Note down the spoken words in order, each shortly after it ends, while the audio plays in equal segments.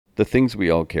The Things We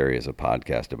All Carry is a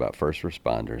podcast about first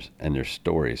responders and their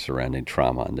stories surrounding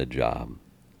trauma on the job.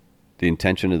 The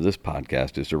intention of this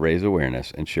podcast is to raise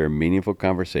awareness and share meaningful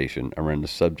conversation around a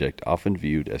subject often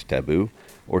viewed as taboo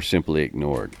or simply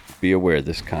ignored. Be aware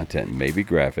this content may be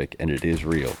graphic and it is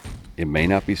real. It may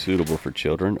not be suitable for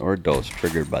children or adults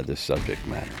triggered by this subject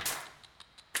matter.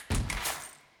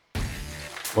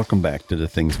 Welcome back to The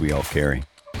Things We All Carry.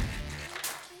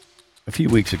 A few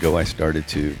weeks ago, I started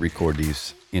to record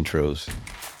these intros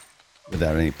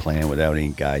without any plan, without any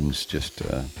guidance, just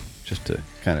to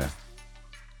kind of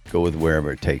go with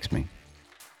wherever it takes me.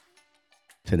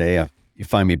 Today, you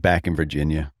find me back in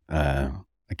Virginia. I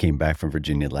came back from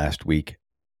Virginia last week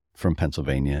from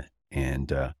Pennsylvania,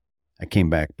 and I came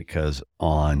back because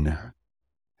on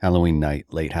Halloween night,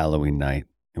 late Halloween night,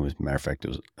 as a matter of fact, it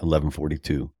was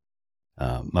 11:42,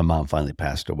 my mom finally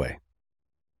passed away.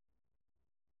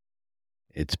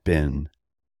 It's been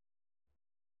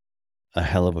a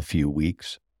hell of a few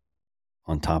weeks,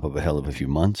 on top of a hell of a few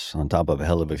months, on top of a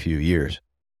hell of a few years.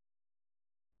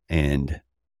 And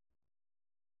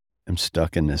I'm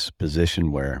stuck in this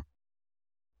position where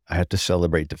I have to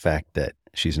celebrate the fact that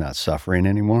she's not suffering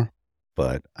anymore,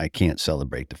 but I can't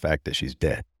celebrate the fact that she's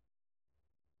dead.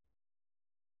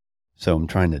 So I'm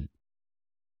trying to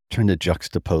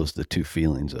juxtapose the two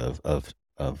feelings of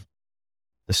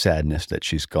the sadness that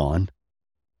she's gone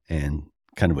and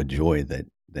kind of a joy that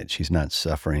she's not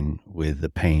suffering with the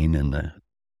pain and the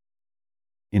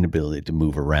inability to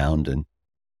move around and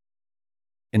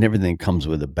everything comes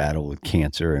with a battle with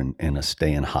cancer and a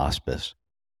stay in hospice.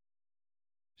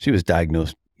 She was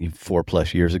diagnosed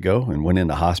 4+ years ago and went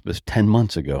into hospice 10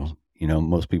 months ago. You know,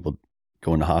 most people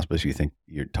go into hospice, you think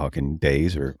you're talking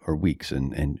days or weeks,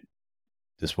 and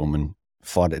this woman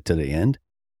fought it to the end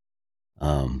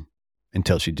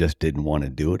until she just didn't want to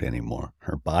do it anymore.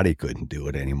 Her body couldn't do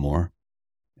it anymore.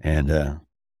 And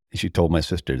she told my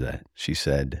sister that. She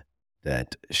said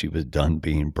that she was done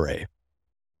being brave.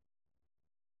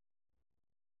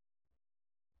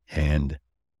 And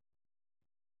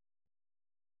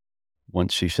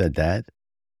once she said that,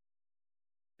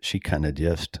 she kind of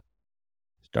just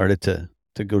started to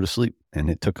go to sleep. And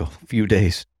it took a few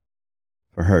days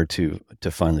for her to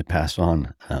finally pass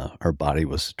on. Her body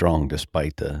was strong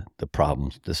despite the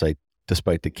problems, despite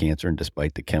the cancer and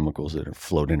despite the chemicals that are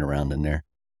floating around in there.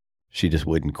 She just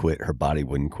wouldn't quit. Her body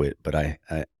wouldn't quit. But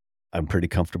I'm pretty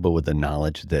comfortable with the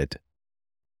knowledge that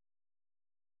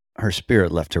her spirit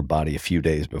left her body a few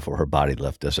days before her body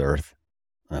left this earth.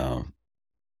 And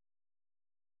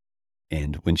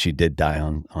when she did die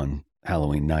on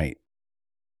Halloween night,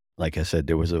 like I said,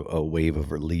 there was a wave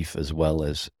of relief as well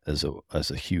as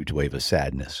a huge wave of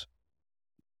sadness.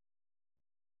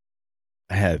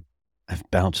 I've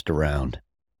bounced around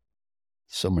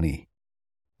so many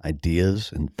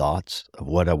ideas and thoughts of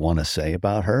what I want to say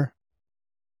about her.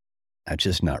 I'm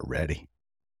just not ready.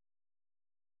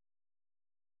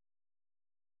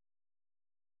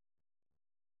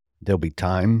 There'll be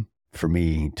time for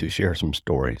me to share some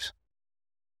stories.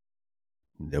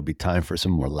 There'll be time for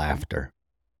some more laughter.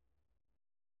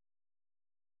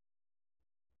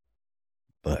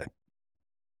 But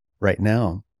right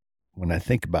now, when I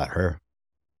think about her,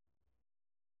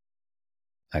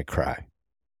 I cry.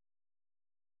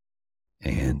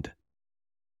 And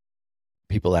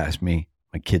people ask me,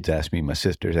 my kids ask me, my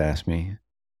sisters ask me,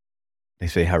 they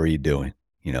say, how are you doing?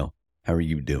 You know, how are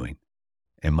you doing?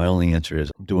 And my only answer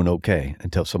is, I'm doing okay,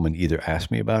 until someone either asks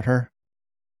me about her,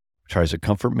 tries to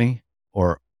comfort me,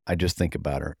 or I just think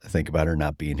about her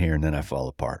not being here, and then I fall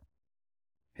apart.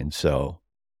 And so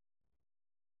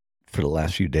for the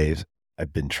last few days,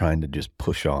 I've been trying to just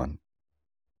push on.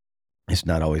 It's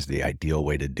not always the ideal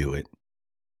way to do it.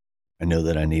 I know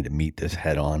that I need to meet this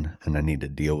head on, and I need to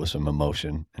deal with some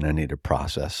emotion, and I need to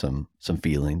process some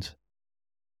feelings.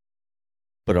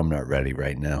 But I'm not ready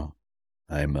right now.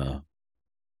 I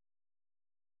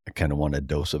kind of want a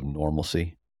dose of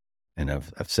normalcy, and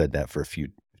I've said that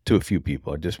to a few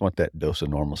people. I just want that dose of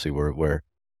normalcy where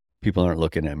people aren't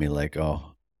looking at me like,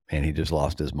 oh, man, he just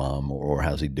lost his mom, or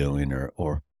how's he doing,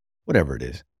 or whatever it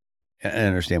is. I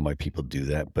understand why people do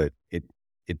that, but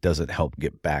it doesn't help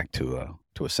get back to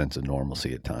a sense of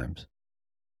normalcy at times.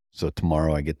 So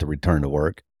tomorrow I get to return to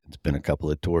work. It's been a couple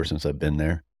of tours since I've been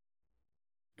there.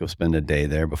 Go spend a day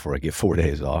there before I get 4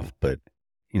 days off, but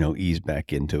ease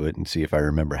back into it and see if I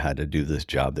remember how to do this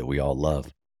job that we all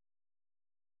love.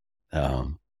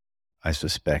 I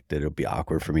suspect that it'll be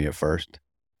awkward for me at first,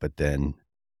 but then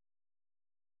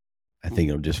I think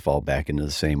it'll just fall back into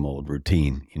the same old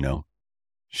routine,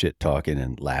 shit talking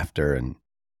and laughter and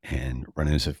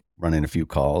running a few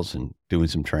calls and doing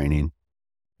some training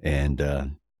and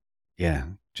yeah,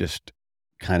 just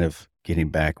kind of getting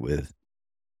back with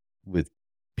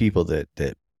people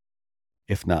that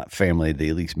if not family, they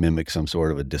at least mimic some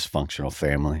sort of a dysfunctional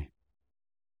family.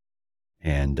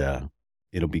 And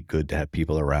it'll be good to have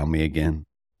people around me again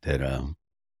that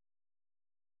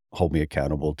hold me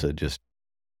accountable to just,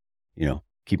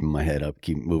 keeping my head up,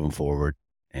 keep moving forward.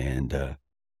 And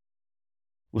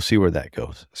we'll see where that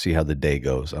goes. See how the day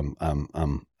goes. I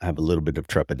have a little bit of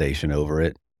trepidation over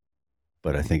it,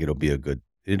 but I think it'll be a good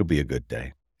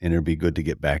day, and it'll be good to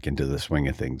get back into the swing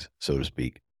of things, so to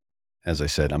speak. As I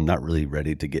said, I'm not really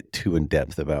ready to get too in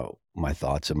depth about my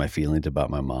thoughts and my feelings about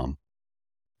my mom.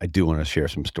 I do want to share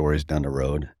some stories down the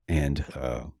road, and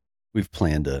we've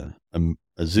planned a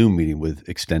Zoom meeting with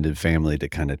extended family to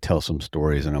kind of tell some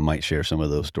stories, and I might share some of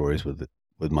those stories with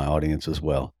my audience as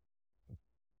well.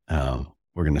 We're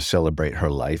going to celebrate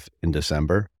her life in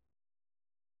December,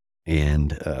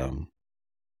 and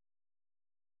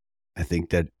I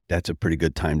think that's a pretty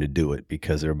good time to do it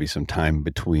because there'll be some time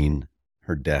between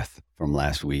her death from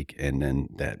last week and then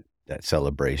that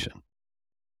celebration.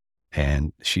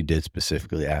 And she did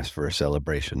specifically ask for a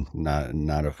celebration,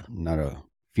 not a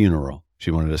funeral.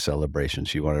 She wanted a celebration.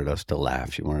 She wanted us to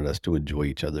laugh. She wanted us to enjoy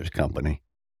each other's company.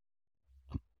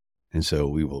 And so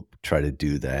we will try to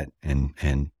do that and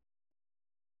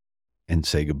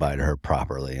say goodbye to her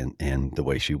properly and the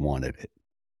way she wanted it.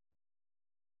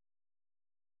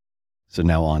 So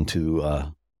now on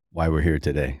to why we're here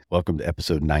today. Welcome to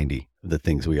episode 90 of The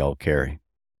Things We All Carry.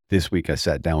 This week I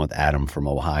sat down with Adam from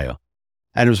Ohio.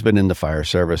 Adam's been in the fire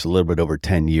service a little bit over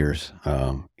 10 years.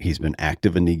 He's been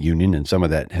active in the union, and some of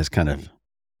that has kind of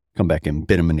come back and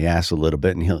bit him in the ass a little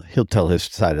bit, and he'll tell his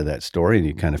side of that story, and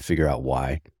you kind of figure out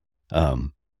why.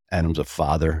 Adam's a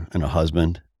father and a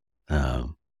husband.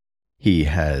 He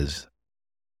has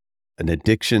an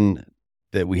addiction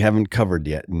that we haven't covered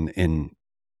yet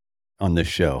on this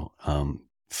show.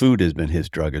 Food has been his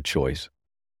drug of choice.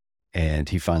 And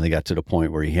he finally got to the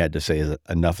point where he had to say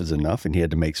enough is enough, and he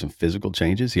had to make some physical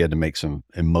changes. He had to make some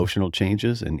emotional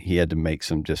changes, and he had to make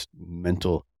some just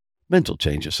mental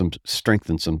changes,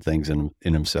 strengthen some things in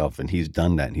himself. And he's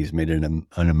done that, and he's made an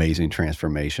amazing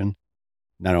transformation,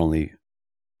 not only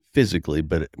physically,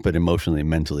 but emotionally and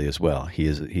mentally as well.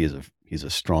 He's a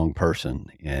strong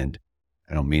person, and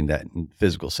I don't mean that in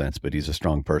physical sense, but he's a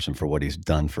strong person for what he's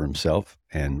done for himself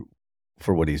and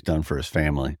for what he's done for his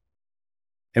family.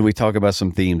 And we talk about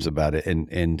some themes about it,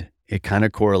 and it kind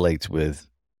of correlates with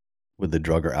the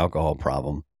drug or alcohol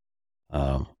problem.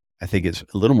 I think it's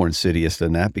a little more insidious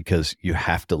than that because you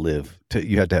have to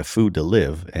you have to have food to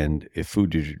live. And if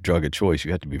food is your drug of choice,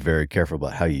 you have to be very careful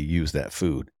about how you use that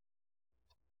food.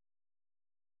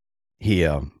 He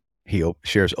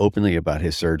shares openly about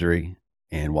his surgery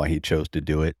and why he chose to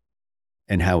do it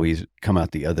and how he's come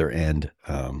out the other end,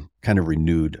 kind of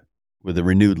with a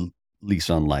renewed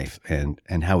lease on life and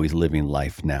how he's living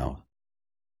life now.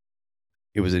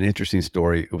 It was an interesting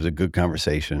story. It was a good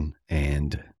conversation.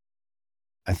 And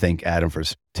I thank Adam for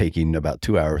taking about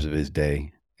 2 hours of his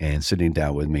day and sitting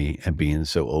down with me and being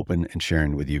so open and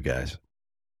sharing with you guys.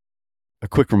 A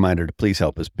quick reminder to please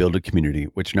help us build a community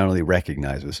which not only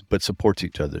recognizes, but supports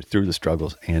each other through the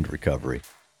struggles and recovery.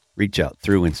 Reach out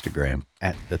through Instagram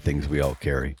at The Things We All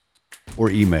Carry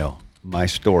or email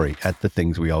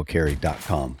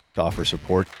mystory@thethingsweallcarry.com to offer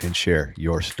support and share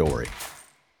your story.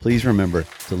 Please remember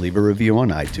to leave a review on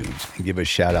iTunes and give a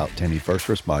shout out to any first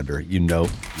responder you know,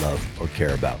 love, or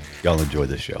care about. Y'all enjoy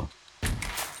the show.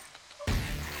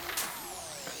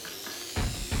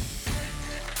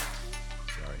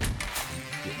 Sorry, I'm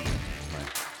getting my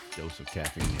dose of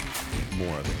caffeine,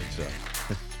 more of it. So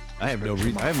I have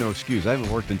no excuse. I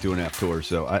haven't worked in 2.5 tours,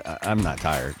 so I'm not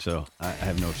tired. So I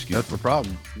have no excuse. That's the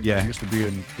problem. Yeah, It used to be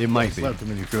in. it might be. Slept,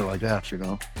 and then you feel like that,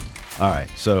 All right.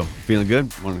 So feeling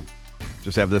good? Want to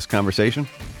just have this conversation?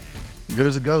 Good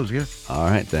as it goes, yeah. All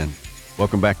right, then.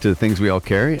 Welcome back to The Things We All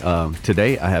Carry.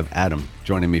 Today I have Adam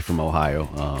joining me from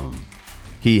Ohio.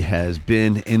 He has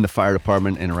been in the fire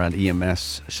department and around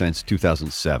EMS since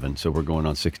 2007. So we're going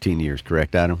on 16 years,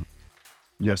 correct, Adam?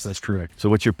 Yes, that's correct. So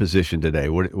what's your position today?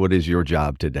 What is your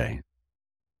job today?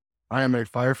 I am a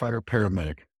firefighter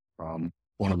paramedic.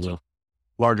 One of the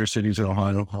larger cities in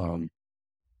Ohio.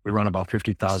 We run about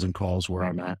 50,000 calls where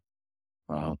I'm at.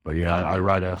 But yeah, I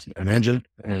ride an engine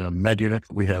and a med unit.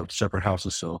 We have separate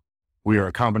houses, so we are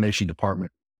a combination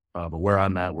department. But where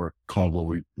I'm at, we're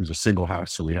called it's a single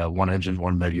house. So we have one engine,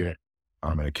 one med unit.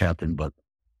 I'm a captain, but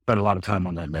spend a lot of time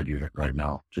on that med unit right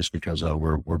now, just because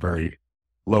we're very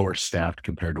lower staffed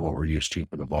compared to what we're used to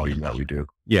for the volume that we do.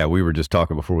 Yeah, we were just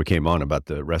talking before we came on about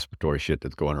the respiratory shit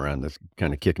that's going around that's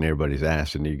kind of kicking everybody's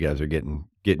ass, and you guys are getting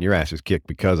your asses kicked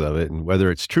because of it. And whether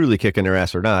it's truly kicking their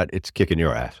ass or not, it's kicking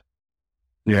your ass.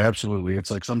 Yeah, absolutely. It's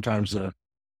like sometimes the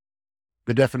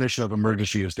definition of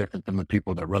emergency is different than the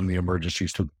people that run the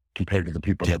emergencies compared to the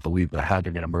people that believe they're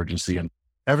having an emergency. And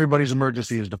everybody's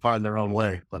emergency is defined their own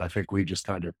way. But I think we just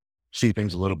kind of see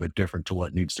things a little bit different to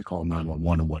what needs to call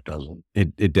 911 and what doesn't.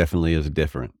 It definitely is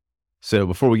different. So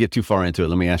before we get too far into it,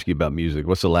 let me ask you about music.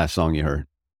 What's the last song you heard?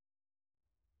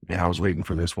 Yeah, I was waiting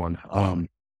for this one. On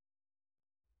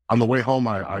the way home,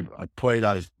 I played,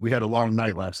 we had a long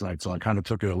night last night, so I kind of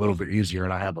took it a little bit easier.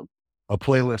 And I have a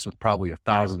playlist with probably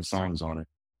 1,000 songs on it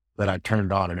that I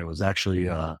turned on. And it was actually,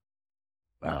 was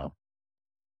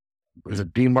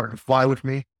it Dean Martin Fly With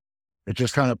Me? It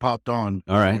just kind of popped on.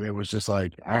 All right. And it was just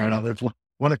like, I don't know, that's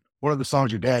one of the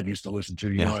songs your dad used to listen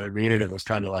to, you know what I mean? And it was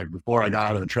kind of like before I got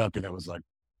out of the truck, and it was like,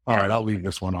 all right, I'll leave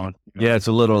this one on. You know, Yeah, it's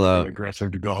a little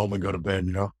aggressive to go home and go to bed,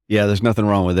 you know? yeah, there's nothing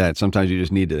wrong with that. Sometimes you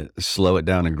just need to slow it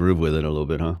down and groove with it a little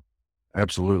bit, huh?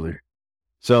 Absolutely.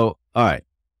 So, all right.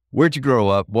 Where'd you grow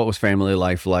up? What was family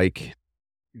life like?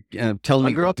 Give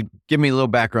me a little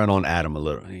background on Adam a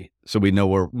little, so we know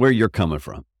where you're coming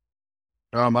from.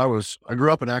 I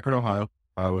grew up in Akron, Ohio.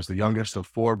 I was the youngest of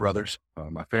four brothers.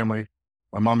 My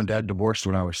mom and dad divorced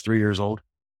when I was 3 years old,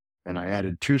 and I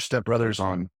added two stepbrothers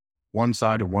on one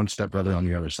side and one stepbrother on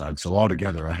the other side. So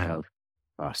altogether, I have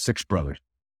six brothers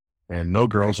and no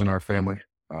girls in our family.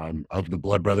 Of the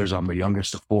blood brothers, I'm the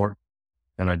youngest of four,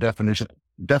 and I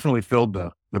definitely filled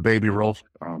the baby role.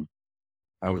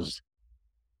 I was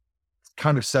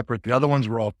kind of separate. The other ones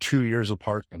were all 2 years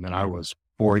apart, and then I was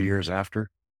 4 years after.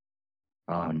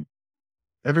 Um,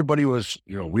 Everybody was,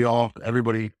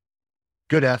 everybody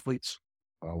good athletes.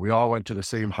 We all went to the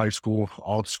same high school,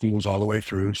 all schools all the way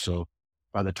through. So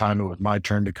by the time it was my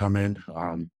turn to come in,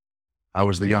 I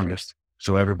was the youngest.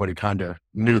 So everybody kind of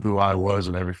knew who I was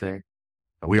and everything.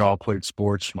 We all played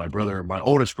sports. My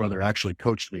oldest brother actually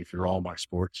coached me through all my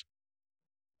sports.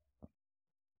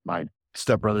 My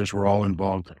stepbrothers were all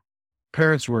involved.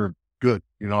 Parents were good.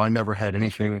 I never had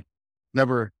anything,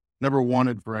 never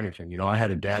wanted for anything. I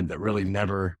had a dad that really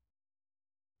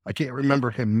I can't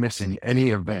remember him missing any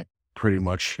event pretty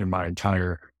much in my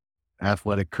entire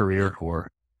athletic career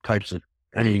or types of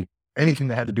anything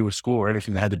that had to do with school or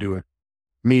anything that had to do with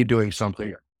me doing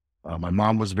something. My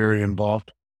mom was very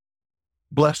involved,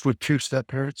 blessed with two step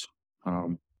parents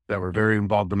that were very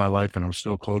involved in my life, and I'm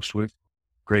still close with.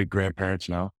 Great grandparents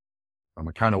now. I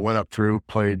kind of went up through,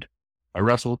 I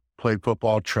wrestled, played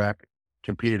football, track,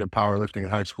 competed in powerlifting in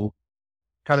high school,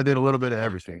 kind of did a little bit of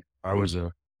everything. I was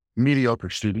a mediocre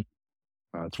student.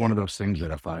 It's one of those things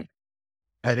that if I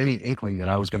had any inkling that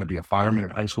I was going to be a fireman in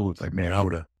high school, it's like, man, I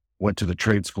would have went to the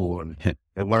trade school and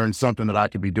learned something that I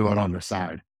could be doing on the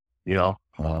side,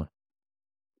 Didn't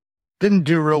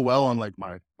do real well on like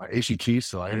my ACT,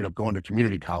 so I ended up going to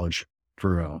community college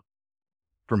for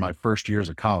my first years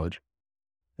of college.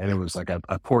 And it was like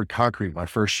I poured concrete my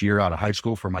first year out of high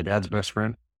school for my dad's best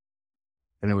friend.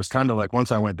 And it was kind of like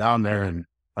once I went down there, and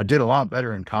I did a lot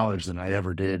better in college than I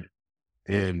ever did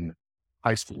in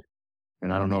high school.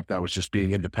 And I don't know if that was just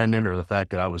being independent or the fact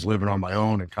that I was living on my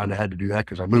own and kind of had to do that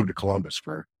because I moved to Columbus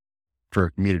for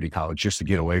community college just to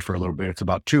get away for a little bit. It's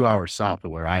about 2 hours south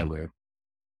of where I live.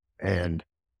 And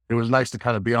it was nice to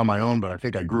kind of be on my own, but I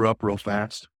think I grew up real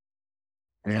fast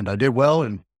and I did well.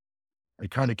 And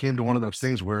it kind of came to one of those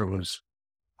things where it was,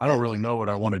 I don't really know what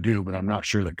I want to do, but I'm not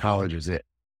sure that college is it.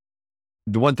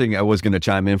 The one thing I was going to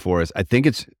chime in for is I think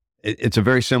it's a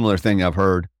very similar thing I've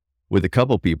heard with a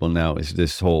couple people now is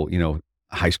this whole,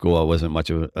 high school. I wasn't much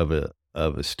of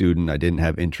a student. I didn't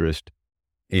have interest.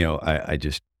 I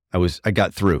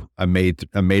got through. I made it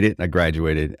and I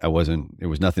graduated. There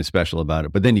was nothing special about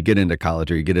it. But then you get into college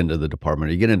or you get into the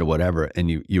department or you get into whatever and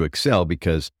you excel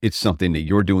because it's something that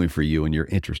you're doing for you and you're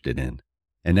interested in.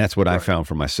 And that's what I found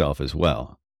for myself as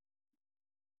well.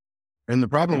 And the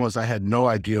problem was I had no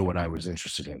idea what I was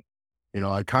interested in.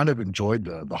 I kind of enjoyed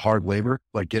the hard labor,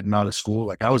 like getting out of school.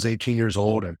 Like I was 18 years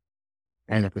old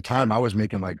and at the time I was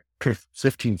making like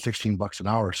 15, 16 bucks an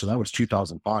hour. So that was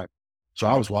 2005. So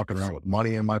I was walking around with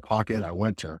money in my pocket. I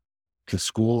went to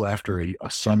school after a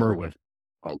summer with,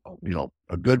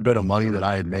 a good bit of money that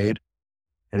I had made.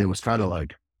 And it was kind of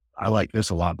like, I like this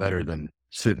a lot better than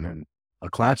sitting in a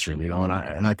classroom,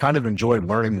 and I kind of enjoyed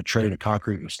learning the trade of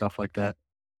concrete and stuff like that.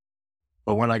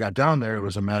 But when I got down there, it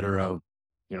was a matter of,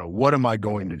 what am I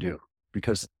going to do?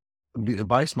 Because the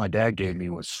advice my dad gave me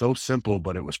was so simple,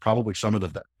 but it was probably some of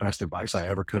the best advice I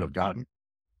ever could have gotten.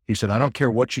 He said, I don't care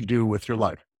what you do with your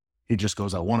life. He just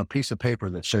goes, I want a piece of paper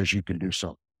that says you can do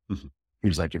something. Mhm.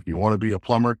 He's like, if you want to be a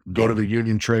plumber, go to the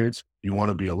union trades. You want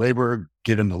to be a laborer,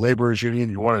 get in the laborers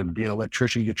union. You want to be an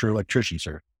electrician, get your electrician,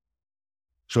 sir.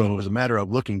 So it was a matter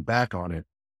of looking back on it.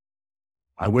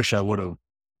 I wish I would have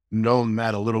known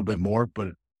that a little bit more,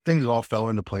 but things all fell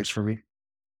into place for me.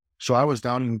 So I was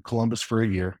down in Columbus for a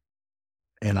year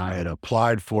and I had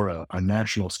applied for a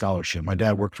national scholarship. My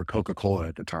dad worked for Coca-Cola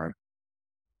at the time.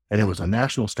 And it was a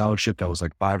national scholarship that was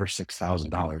like $5,000 or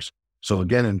 $6,000. So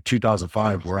again, in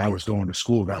 2005, where I was going to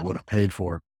school, that would have paid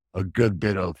for a good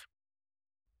bit of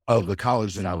the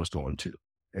college that I was going to.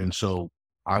 And so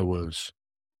I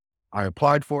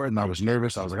applied for it and I was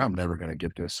nervous. I was like, I'm never going to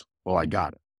get this. Well, I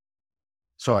got it.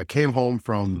 So I came home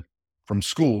from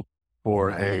school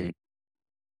for I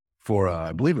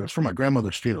believe it was for my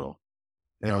grandmother's funeral.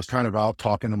 And I was kind of out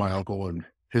talking to my uncle and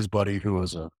his buddy, who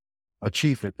was a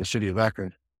chief at the city of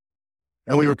Akron.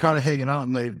 And we were kind of hanging out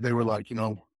and they were like,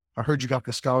 I heard you got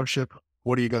the scholarship.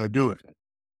 What are you going to do with it?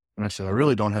 And I said, I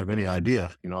really don't have any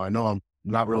idea. I know I'm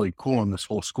not really cool on this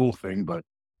whole school thing,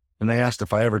 and they asked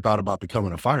if I ever thought about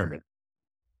becoming a fireman.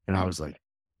 And I was like,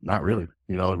 not really.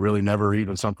 It really never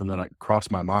even something that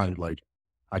crossed my mind. Like,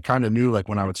 I kind of knew, like,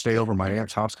 when I would stay over my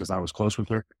aunt's house, because I was close with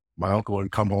her, my uncle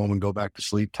would come home and go back to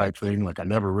sleep type thing. Like, I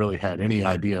never really had any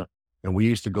idea. And we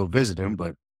used to go visit him,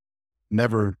 but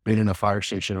never been in a fire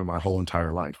station in my whole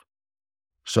entire life.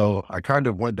 So I kind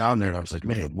of went down there and I was like,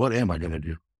 man, what am I going to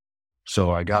do?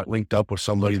 So I got linked up with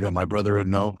somebody that my brother would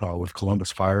know with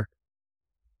Columbus Fire,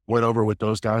 went over with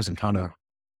those guys and kind of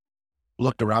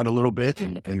looked around a little bit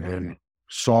and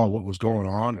saw what was going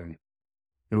on. And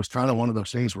it was kind of one of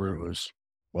those things where it was,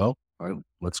 well,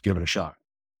 let's give it a shot.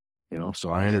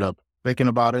 So I ended up thinking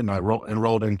about it and I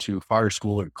enrolled into fire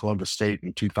school at Columbus State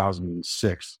in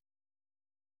 2006.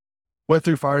 Went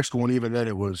through fire school, and even then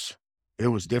it was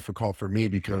difficult for me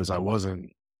because I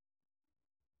wasn't,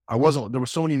 there were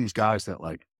so many of these guys that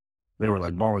they were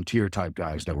like volunteer type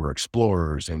guys that were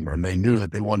explorers and they knew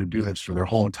that they wanted to do this for their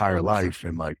whole entire life.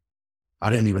 And I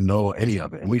didn't even know any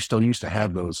of it. And we still used to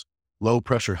have those low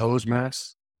pressure hose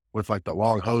masks with like the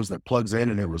long hose that plugs in.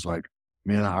 And it was like,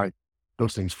 man,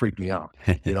 those things freaked me out.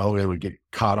 They would get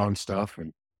caught on stuff.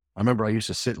 And I remember I used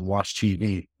to sit and watch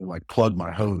TV and like plug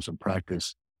my hose and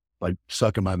practice like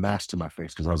sucking my mask to my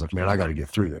face. Cause I was like, man, I got to get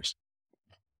through this.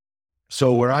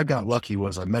 So where I got lucky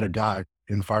was I met a guy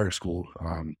in fire school.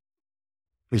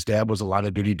 His dad was a line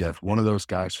of duty deaf, one of those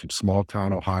guys from small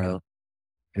town, Ohio,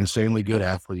 insanely good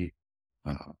athlete,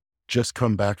 just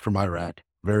come back from Iraq,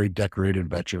 very decorated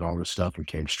veteran, all this stuff, and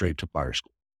came straight to fire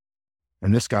school.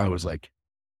 And this guy was like,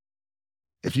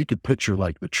 if you could picture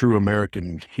like the true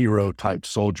American hero type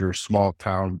soldier, small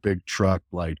town, big truck,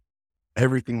 like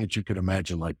everything that you could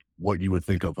imagine, like what you would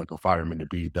think of like a fireman to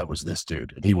be, that was this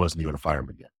dude. And he wasn't even a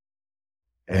fireman yet.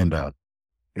 And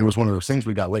it was one of those things.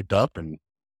 We got linked up and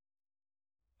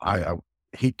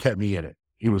he kept me in it.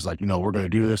 He was like, we're going to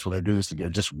do this. We're going to do this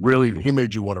again. Just really, he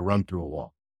made you want to run through a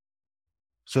wall.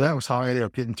 So that was how I ended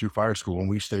up getting through fire school. And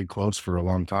we stayed close for a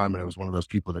long time. And it was one of those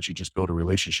people that you just build a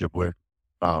relationship with.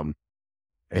 I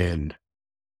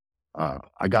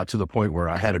got to the point where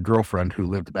I had a girlfriend who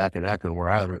lived back in Akron, where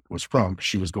I was from.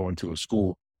 She was going to a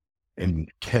school in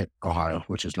Kent, Ohio,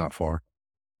 which is not far,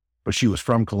 but she was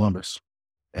from Columbus.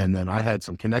 And then I had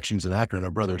some connections in Akron.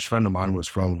 A brother's friend of mine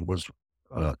was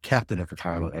a captain at the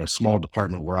time at a small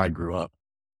department where I grew up.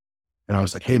 And I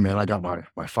was like, hey man, I got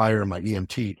my fire and my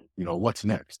EMT, what's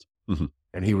next? Mm-hmm.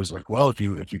 And he was like, well, if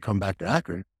you come back to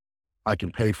Akron, I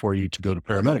can pay for you to go to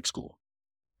paramedic school.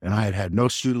 And I had no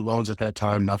student loans at that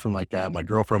time, nothing like that. My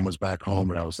girlfriend was back home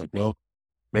and I was like, well,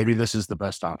 maybe this is the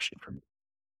best option for me.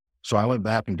 So I went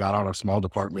back and got on a small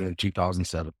department in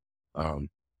 2007.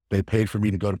 They paid for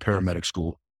me to go to paramedic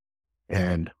school.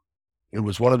 And it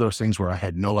was one of those things where I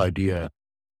had no idea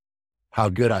how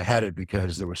good I had it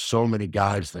because there were so many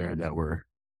guys there that were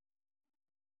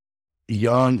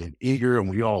young and eager, and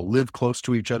we all lived close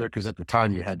to each other because at the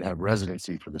time you had to have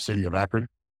residency for the city of Akron.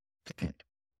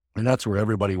 And that's where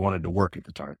everybody wanted to work at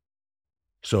the time.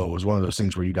 So it was one of those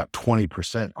things where you got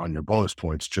 20% on your bonus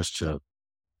points just to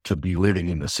be living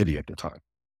in the city at the time.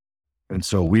 And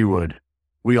so we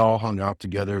all hung out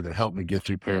together. That helped me get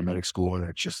through paramedic school. And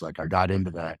it's just like, I got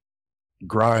into that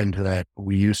grind that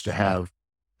we used to have,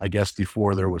 I guess,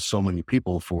 before there was so many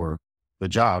people for the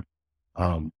job,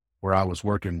 where I was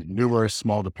working numerous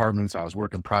small departments. I was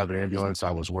working private ambulance.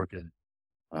 I was working,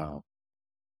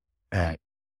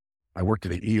 I worked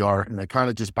at the ER, and I kind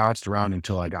of just bounced around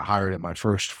until I got hired at my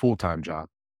first full-time job,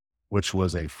 which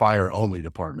was a fire only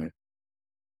department.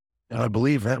 And I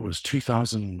believe that was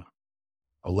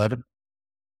 2011.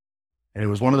 And it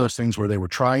was one of those things where they were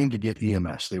trying to get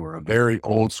EMS. They were a very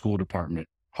old school department,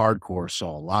 hardcore,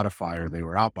 saw a lot of fire. They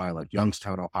were out by like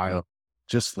Youngstown, Ohio,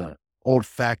 just the old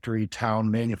factory town,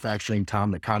 manufacturing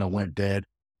town that kind of went dead.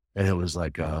 And it was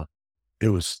like, it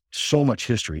was so much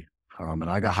history. And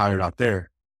I got hired out there,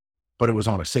 but it was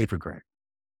on a safer grant.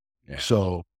 Yeah.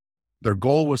 So their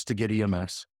goal was to get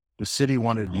EMS. The city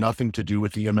wanted nothing to do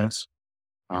with EMS.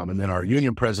 And then our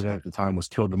union president at the time was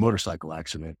killed in a motorcycle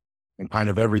accident, and kind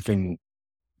of everything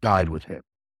died with him.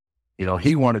 You know,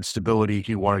 he wanted stability.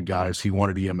 He wanted guys. He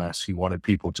wanted EMS. He wanted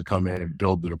people to come in and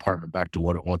build the department back to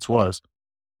what it once was.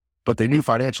 But they knew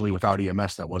financially without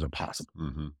EMS, that wasn't possible.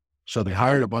 Mm-hmm. So they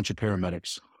hired a bunch of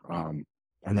paramedics.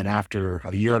 And then after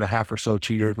a year and a half or so,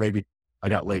 2 years maybe, I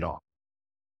got laid off.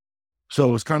 So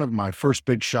it was kind of my first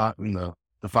big shot in the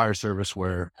fire service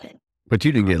where. But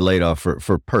you didn't get laid off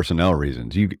for personnel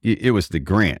reasons. It was the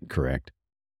grant, correct?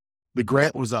 The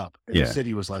grant was up. And Yeah. The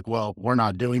city was like, well, we're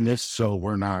not doing this, so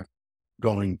we're not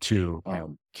going to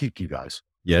keep you guys.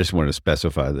 Yeah, I just wanted to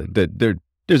specify that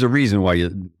there's a reason why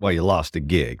you lost the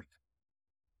gig.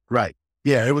 Right.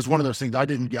 Yeah, it was one of those things. I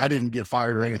didn't get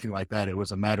fired or anything like that. It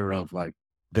was a matter of like,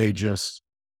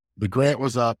 the grant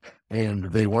was up and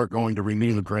they weren't going to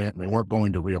renew the grant and they weren't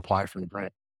going to reapply for the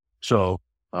grant. So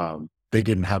they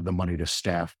didn't have the money to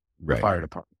staff the Right. fire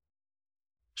department.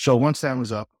 So once that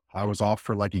was up, I was off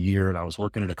for like a year and I was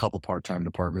working at a couple part-time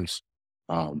departments.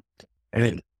 And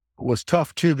it was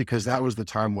tough too, because that was the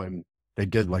time when they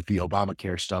did like the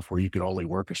Obamacare stuff where you could only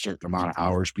work a certain amount of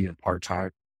hours being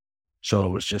part-time. So it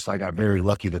was just, I got very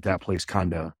lucky that place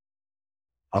kind of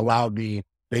allowed me.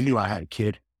 They knew I had a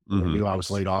kid. Mm-hmm. They knew I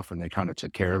was laid off and they kind of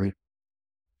took care of me.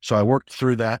 So I worked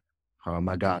through that.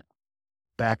 I got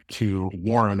back to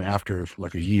Warren after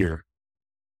like a year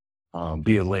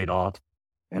being laid off.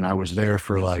 And I was there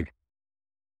for like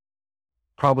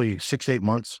probably 6-8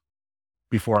 months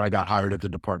before I got hired at the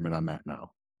department I'm at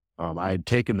now. I had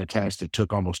taken the test. It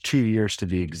took almost 2 years to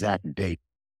the exact date.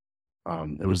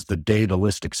 It was the day the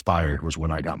list expired was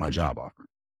when I got my job offer.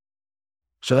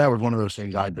 So that was one of those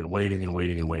things I'd been waiting and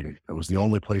waiting and waiting. It was the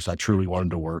only place I truly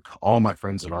wanted to work. All my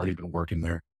friends had already been working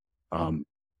there.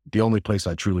 The only place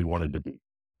I truly wanted to be.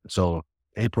 So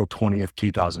April 20th,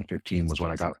 2015 was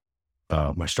when I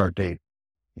got my start date,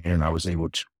 and I was able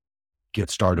to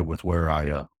get started with where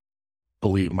I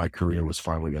believe my career was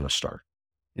finally going to start.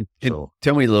 And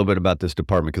tell me a little bit about this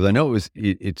department, because I know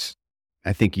it's,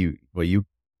 I think you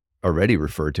already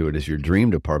referred to it as your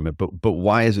dream department, but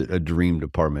why is it a dream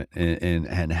department,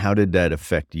 and how did that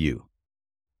affect you?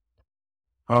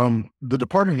 The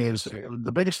department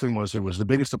the biggest thing was, it was the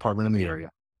biggest department in the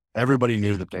area. Everybody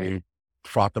knew that they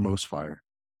fought the most fire.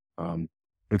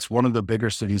 It's one of the bigger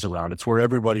cities around. It's where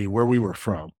we were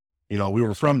from. You know, we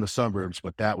were from the suburbs,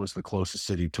 but that was the closest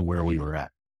city to where we were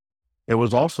at. It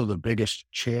was also the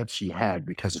biggest chance you had,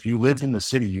 because if you lived in the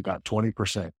city, you got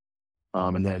 20%.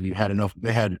 And then you had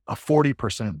they had a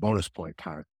 40% bonus point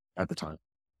time at the time,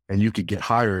 and you could get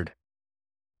hired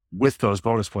with those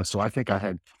bonus points. So I think I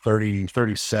had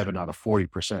 37 out of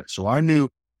 40%. So I knew,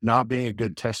 not being a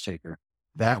good test taker,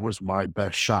 that was my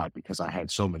best shot because I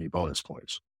had so many bonus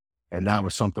points. And that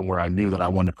was something where I knew that I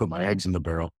wanted to put my eggs in the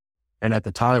barrel. And at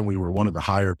the time, we were one of the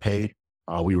higher paid.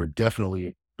 We were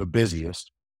definitely the busiest.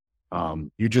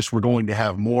 You just were going to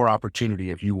have more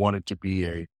opportunity if you wanted to be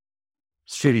a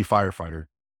city firefighter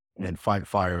and fight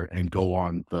fire and go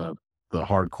on the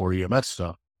hardcore EMS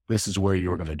stuff. This is where you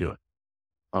were going to do it.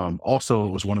 Also, it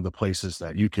was one of the places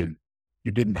that you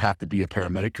didn't have to be a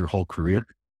paramedic your whole career.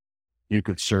 You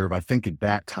could serve, I think at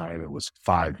that time, it was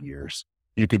 5 years.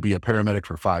 You could be a paramedic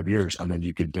for 5 years, and then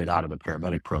you could get out of the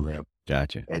paramedic program.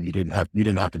 Gotcha. And you didn't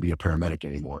have to be a paramedic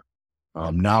anymore.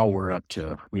 Now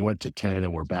we went to 10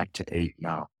 and we're back to 8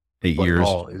 now. 8 But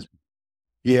years.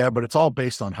 but it's all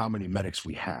based on how many medics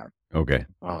we have. Okay.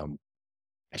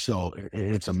 So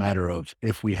it's a matter of,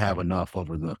 if we have enough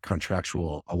over the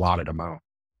contractual allotted amount,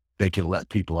 they can let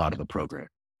people out of the program.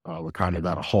 We're kind of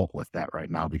at a halt with that right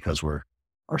now because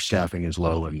our staffing is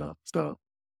low, and the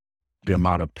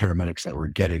amount of paramedics that we're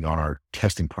getting on our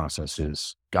testing process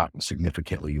has gotten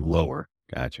significantly lower.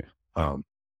 Gotcha.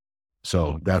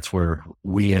 So that's where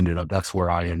we ended up. That's where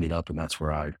I ended up, and that's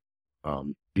where I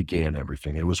began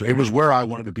everything. It was where I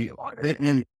wanted to be.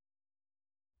 And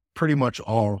pretty much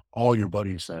all your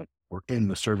buddies that were in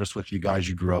the service with you, guys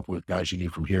you grew up with, guys you knew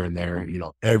from here and there, you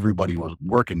know, everybody was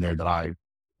working there that I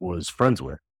was friends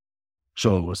with.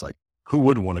 So it was like, who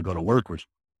wouldn't want to go to work with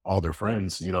all their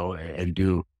friends, you know, and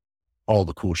do all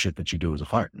the cool shit that you do as a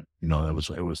fireman? You know, it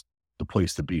was the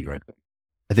place to be right there.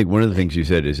 I think one of the things you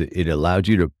said is it allowed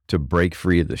you to break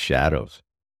free of the shadows.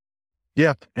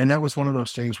 Yeah. And that was one of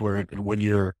those things where when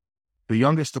you're the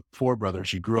youngest of four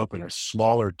brothers, you grew up in a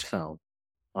smaller town.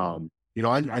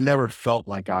 I never felt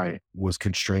like I was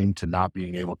constrained to not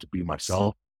being able to be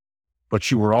myself, but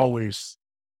you were always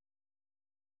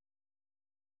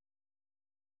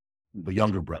the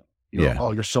younger brother. Yeah.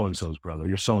 Oh, you're so and so's brother.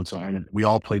 You're so and so. And we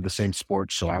all played the same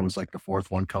sports. So I was like the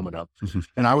fourth one coming up.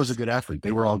 And I was a good athlete.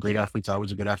 They were all great athletes. I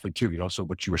was a good athlete too, so,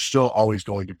 but you were still always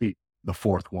going to be the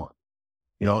fourth one,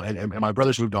 and my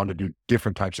brothers moved on to do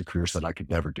different types of careers that I could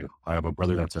never do. I have a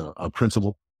brother that's a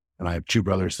principal, and I have two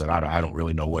brothers that I don't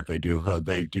really know what they do.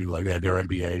 They do like they have their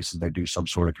MBAs and they do some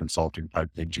sort of consulting type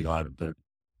things. I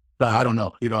don't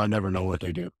know. I never know what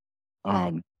they do.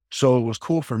 Um, so it was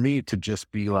cool for me to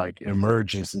just be like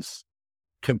emerge as this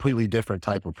completely different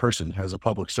type of person as a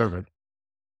public servant.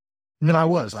 And then I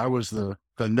was the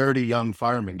nerdy young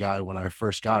fireman guy when I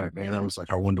first got it, man. I was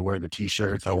like, I wanted to wear the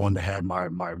t-shirts. I wanted to have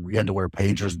we had to wear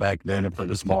pagers back then for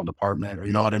the small department, or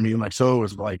you know what I mean? Like, so it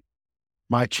was like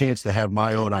my chance to have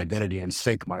my own identity and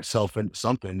sink myself into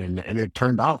something. And it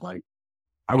turned out like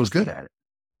I was good at it.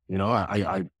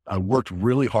 I worked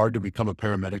really hard to become a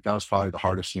paramedic. That was probably the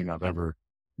hardest thing I've ever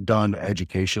done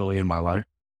educationally in my life.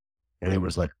 And it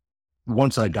was like,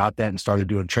 once I got that and started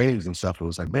doing trainings and stuff, it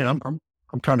was like, man,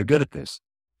 I'm kind of good at this.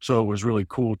 So it was really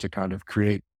cool to kind of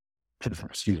create,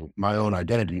 excuse me, my own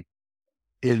identity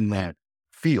in that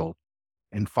field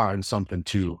and find something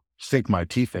to sink my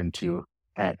teeth into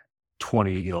at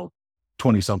 20,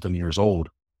 20 something years old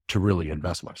to really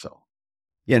invest myself.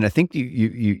 Yeah, and I think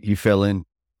you fell in.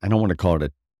 I don't want to call it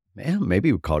a, man,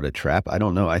 maybe we call it a trap. I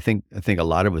don't know. I think a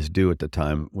lot of us do at the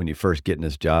time when you first get in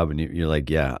this job, and you're like,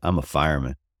 yeah, I'm a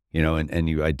fireman, and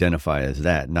you identify as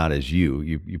that, not as you.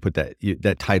 You put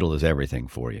that title is everything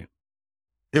for you.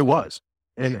 It was.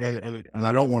 And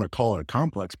I don't want to call it a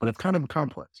complex, but it's kind of a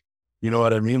complex. You know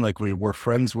what I mean? Like we're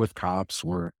friends with cops,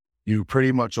 you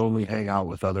pretty much only hang out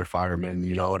with other firemen,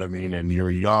 you know what I mean? And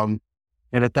you're young.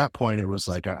 And at that point, it was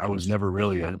like, I was never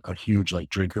really a huge like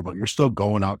drinker, but you're still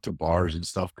going out to bars and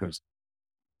stuff because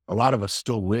a lot of us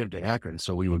still lived in Akron.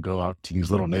 So we would go out to these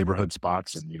little neighborhood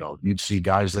spots and, you'd see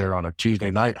guys there on a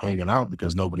Tuesday night hanging out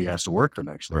because nobody has to work the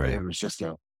next day. Right. It was just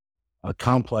a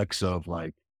complex of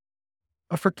like,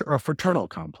 a fraternal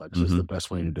complex is Hmm. the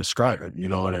best way to describe it. You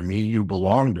know what I mean? You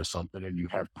belong to something and you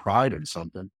have pride in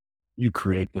something. You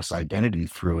create this identity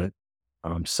through it,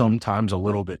 sometimes a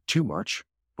little bit too much,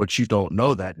 but you don't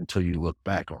know that until you look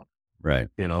back on it. Right.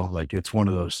 Like it's one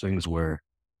of those things where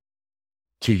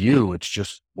to you, it's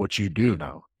just what you do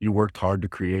now. You worked hard to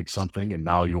create something and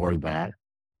now you're that.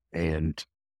 And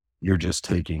you're just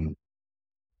taking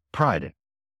pride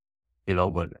in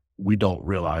it, but we don't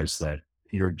realize that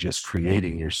you're just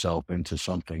creating yourself into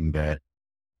something that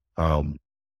um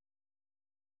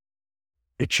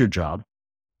it's your job,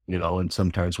 and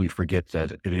sometimes we forget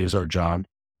that it is our job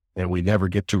and we never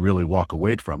get to really walk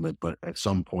away from it. But at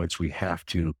some points we have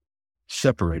to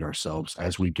separate ourselves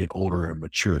as we get older and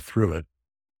mature through it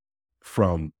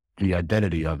from the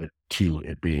identity of it to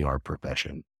it being our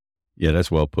profession. Yeah,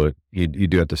 that's well put. You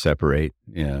do have to separate.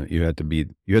 Yeah, you have to be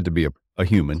a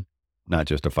human, not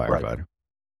just a Right. firefighter.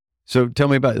 So tell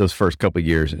me about those first couple of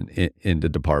years in the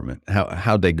department.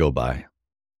 How'd they go by?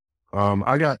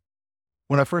 I got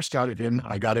When I first got it in,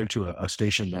 I got into a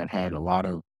station that had a lot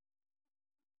of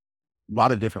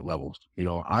different levels.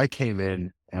 I came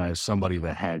in as somebody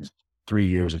that had 3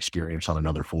 years experience on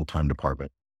another full-time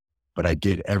department, but I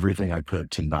did everything I could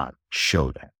to not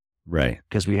show that Right.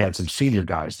 because we had some senior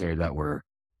guys there that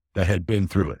had been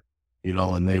through it,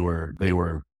 and they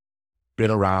were been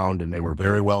around and they were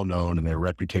very well known and their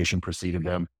reputation preceded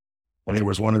them. And it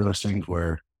was one of those things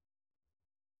where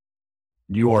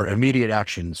your immediate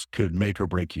actions could make or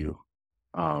break you,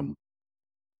 um,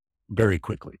 very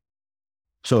quickly.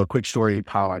 So a quick story,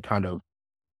 how I kind of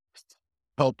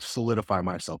helped solidify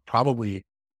myself. Probably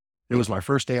it was my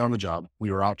first day on the job. We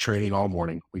were out training all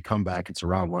morning. We come back, it's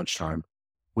around lunchtime.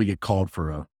 We get called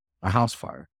for a house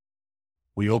fire.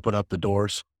 We open up the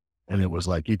doors and it was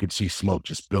like you could see smoke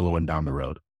just billowing down the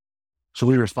road. So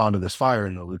we respond to this fire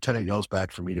and the lieutenant yells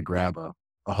back for me to grab a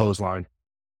hose line.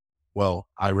 Well,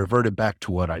 I reverted back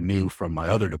to what I knew from my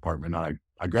other department.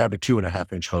 I grabbed a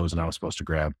 2.5 inch hose and I was supposed to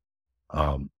grab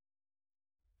um,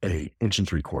 a inch and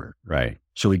 3/4. Right.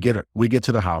 So we get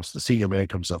to the house. The senior man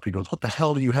comes up. He goes, "What the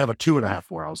hell do you have a 2.5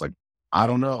 for?" I was like, "I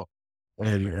don't know."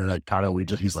 And I kind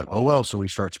of he's like, "Oh well." So we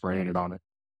start spraying it on it,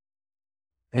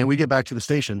 and we get back to the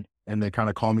station, and they kind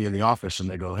of call me in the office, and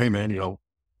they go, "Hey man,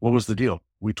 what was the deal?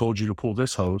 We told you to pull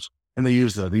this hose," and they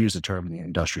use the term the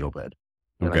industrial bed,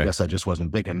 and I Okay. guess I just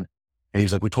wasn't thinking. And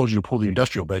he's like, "We told you to pull the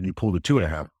industrial bed, and you pulled the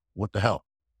 2.5. What the hell?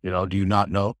 Do you not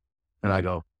know?" And I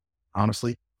go,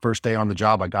 honestly, first day on the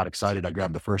job, I got excited. I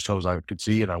grabbed the first hose I could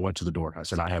see and I went to the door. I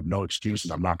said, I have no excuse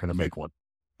and I'm not going to make one.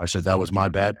 I said, that was my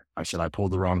bad. I said, I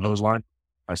pulled the wrong hose line.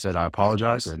 I said, I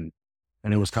apologize. And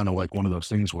it was kind of like one of those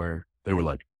things where they were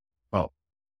like, oh,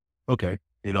 okay.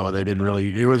 You know, they didn't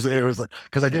really, it was like,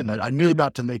 cause I knew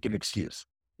not to make an excuse.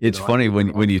 It's I funny did the when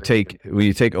wrong you thing.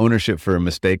 take ownership for a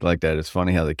mistake like that. It's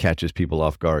funny how that catches people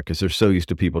off guard because they're so used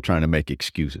to people trying to make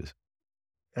excuses.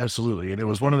 Absolutely. And it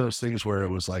was one of those things where it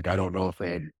was like, I don't know if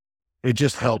it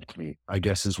just helped me, I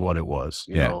guess is what it was,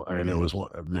 Yeah, and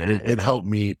it helped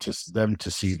me them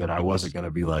to see that I wasn't going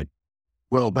to be like,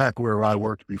 well, back where I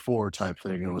worked before type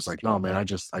thing. It was like, no, man,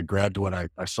 I grabbed what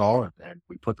I saw and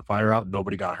we put the fire out.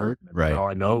 Nobody got hurt. And right. now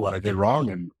I know what I did wrong.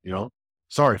 And,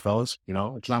 sorry, fellas,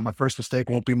 it's not my first mistake.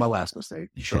 Won't be my last mistake.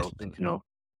 So,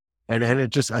 and it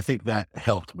just, I think that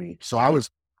helped me. So I was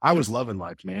loving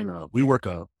life, man. We work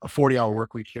a 40-hour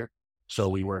work week here. So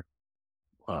we work,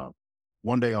 uh,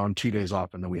 one day on, 2 days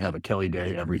off, and then we have a Kelly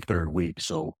day every third week.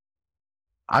 So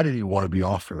I didn't even want to be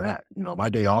off for that. My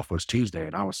day off was Tuesday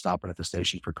and I was stopping at the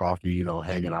station for coffee,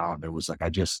 hanging out. And it was like,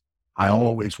 I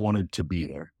always wanted to be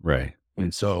there. Right.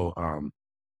 And so,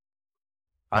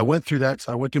 I went through that.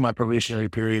 So I went through my probationary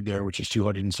period there, which is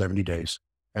 270 days.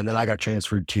 And then I got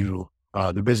transferred to,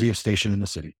 the busiest station in the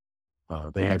city.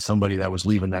 They had somebody that was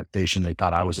leaving that station. They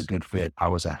thought I was a good fit. I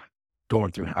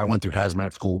went through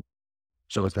hazmat school.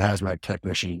 So it's the hazmat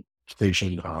technician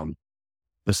station.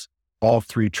 This, all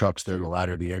three trucks there, the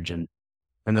ladder, the engine,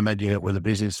 and the med unit were the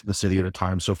busiest in the city at the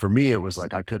time. So for me, it was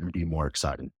like, I couldn't be more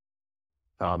excited.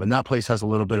 And that place has a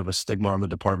little bit of a stigma on the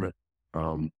department.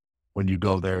 When you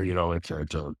go there, it's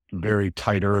a very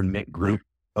tighter and knit group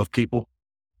of people.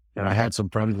 And I had some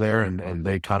friends there and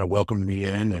they kind of welcomed me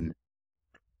in and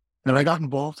I got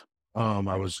involved.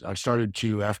 I started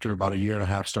to, after about a year and a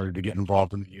half, started to get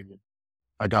involved in the union.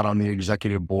 I got on the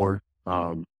executive board.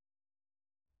 And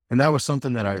that was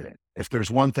something that if there's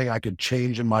one thing I could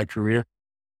change in my career,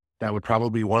 that would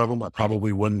probably be one of them. I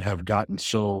probably wouldn't have gotten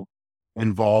so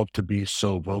involved to be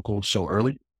so vocal so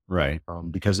early, Right.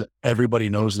 because everybody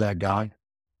knows that guy,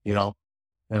 and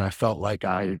I felt like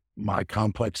my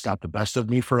complex got the best of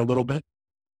me for a little bit.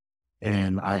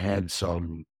 And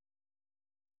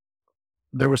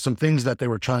there were some things that they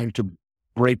were trying to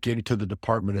break into the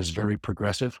department as very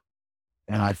progressive.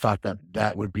 And I thought that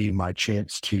that would be my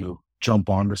chance to jump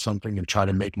onto something and try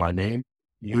to make my name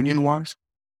union wise.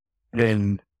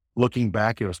 And looking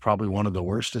back, it was probably one of the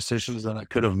worst decisions that I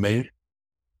could have made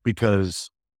because,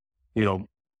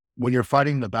 when you're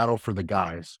fighting the battle for the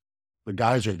guys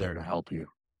are there to help you.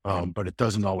 But it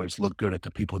doesn't always look good at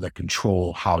the people that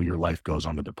control how your life goes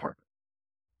on the department.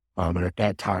 And at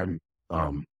that time,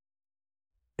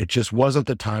 it just wasn't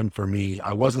the time for me.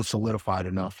 I wasn't solidified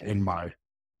enough in my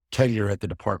tenure at the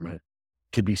department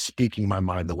to be speaking my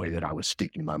mind the way that I was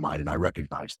speaking my mind. And I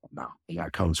recognize that now. And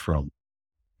that comes from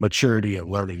maturity and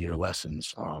learning your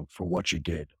lessons for what you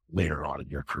did later on in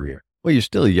your career. Well, you're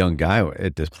still a young guy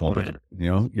at this point.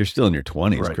 You're still in your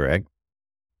 20s, Right. correct?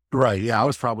 Right. Yeah. I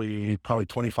was probably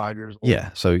 25 years old.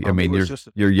 Yeah. So I mean, it was just,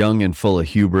 you're young and full of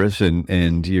hubris,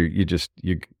 and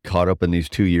you're caught up in these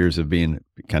 2 years of being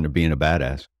a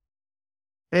badass.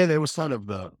 and it was kind of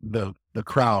the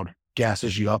crowd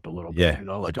gasses you up a little bit,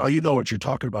 Yeah. like, oh, you know what you're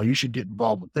talking about. You should get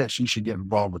involved with this. You should get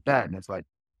involved with that. And it's like,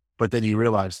 but then you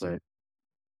realize that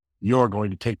you're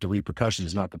going to take the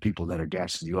repercussions, not the people that are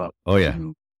gassing you up. Oh yeah.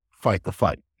 To fight the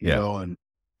fight, and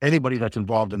anybody that's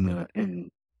involved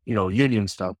in union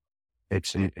stuff,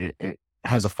 it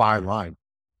has a fine line,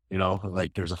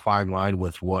 like there's a fine line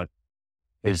with what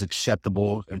is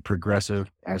acceptable and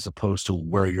progressive as opposed to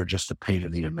where you're just a pain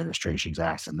in the administration's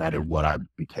ass. And that is what I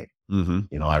became.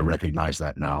 Mm-hmm. I recognize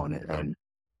that now. And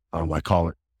I call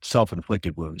it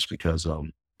self-inflicted wounds because,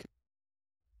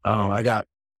 I got,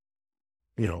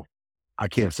 I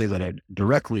can't say that it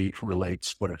directly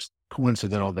relates, but it's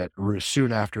coincidental that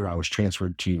soon after I was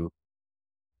transferred to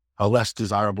a less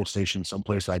desirable station,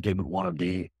 someplace I didn't want to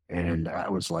be. And I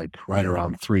was like right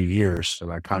around 3 years.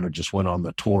 And I kind of just went on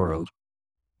the tour of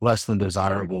less than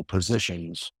desirable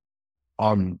positions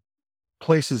on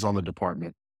places on the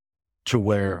department to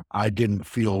where I didn't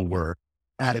feel were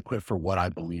adequate for what I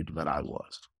believed that I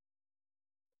was.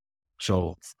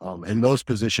 So, in those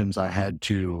positions, I had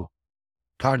to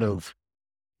kind of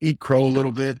eat crow a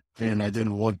little bit, and I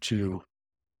didn't want to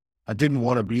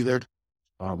be there.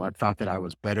 I thought that I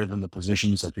was better than the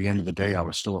positions. At the end of the day, I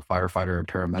was still a firefighter and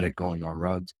paramedic going on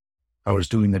runs. I was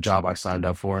doing the job I signed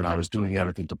up for, and I was doing it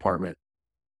at the department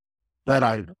that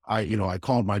I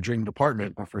called my dream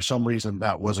department, but for some reason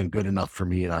that wasn't good enough for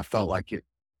me. And I felt like it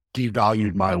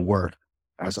devalued my worth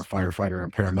as a firefighter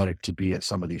and paramedic to be at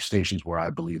some of these stations where I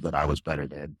believe that I was better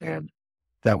than. And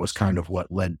that was kind of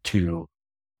what led to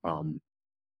um,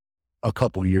 a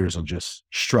couple years of just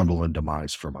struggle and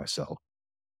demise for myself.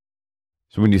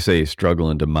 So when you say struggle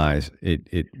and demise,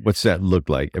 what's that look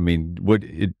like? I mean,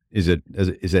 is it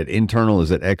internal?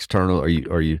 Is it external? Are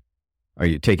you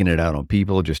taking it out on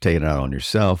people? Just taking it out on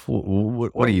yourself? What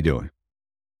are Well, you doing?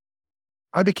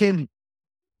 I became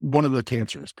one of the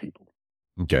cancerous people.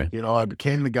 Okay. I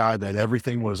became the guy that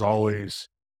everything was always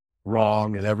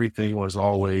wrong and everything was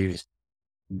always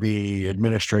the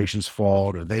administration's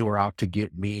fault, or they were out to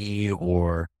get me,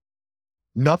 or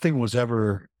nothing was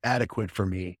ever adequate for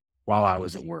me while I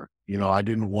was at work. I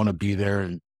didn't want to be there.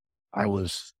 And I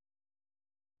was,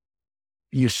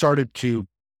 you started to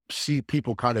see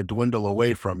people kind of dwindle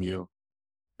away from you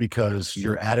because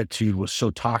your attitude was so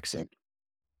toxic,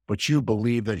 but you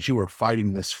believe that you were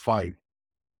fighting this fight,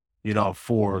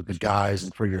 for the guys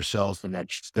and for yourselves, and that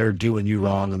they're doing you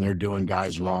wrong and they're doing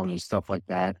guys wrong and stuff like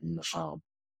that.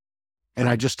 And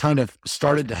I just kind of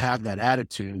started to have that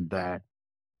attitude that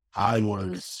I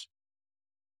was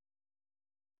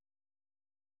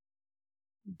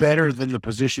better than the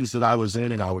positions that I was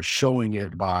in. And I was showing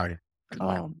it by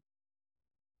um,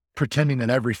 pretending that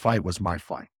every fight was my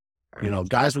fight.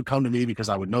 Guys would come to me because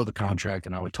I would know the contract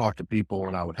and I would talk to people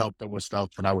and I would help them with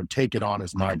stuff and I would take it on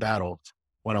as my battle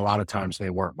when a lot of times they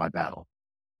weren't my battle.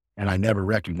 And I never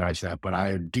recognized that, but I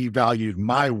had devalued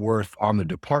my worth on the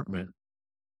department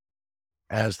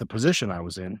as the position I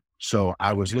was in. So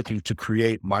I was looking to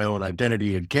create my own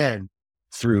identity again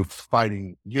through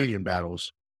fighting union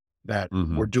battles that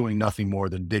were doing nothing more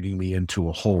than digging me into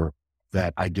a hole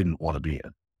that I didn't want to be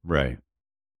in. Right.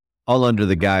 All under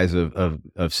the guise of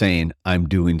saying I'm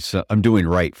doing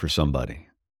right for somebody.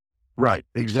 Right.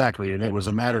 Exactly. And it was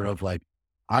a matter of like,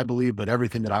 I believe that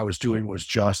everything that I was doing was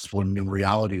just, when in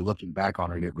reality, looking back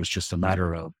on it, it was just a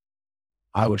matter of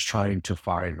I was trying to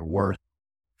find worth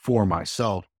for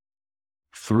myself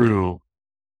through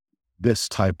this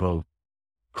type of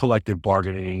collective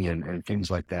bargaining and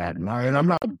things like that. And I'm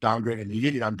not downgrading the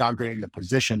union. I'm downgrading the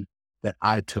position that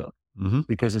I took,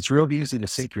 because it's real easy to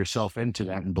sink yourself into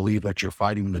that and believe that you're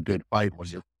fighting the good fight,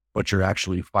 but you're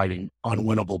actually fighting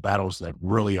unwinnable battles that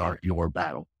really aren't your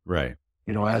battle. Right.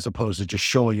 As opposed to just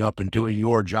showing up and doing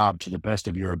your job to the best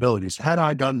of your abilities. Had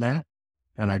I done that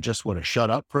and I just would have shut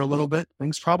up for a little bit,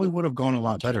 things probably would have gone a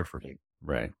lot better for me.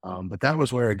 Right. But that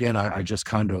was where, again, I just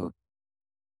kind of,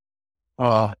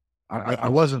 I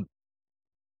wasn't,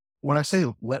 when I say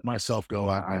let myself go,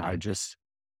 I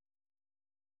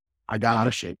got out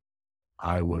of shape.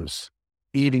 I was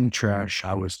eating trash.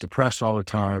 I was depressed all the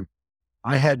time.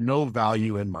 I had no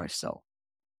value in myself.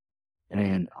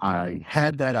 And I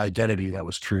had that identity that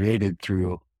was created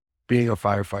through being a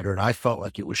firefighter, and I felt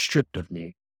like it was stripped of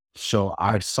me. So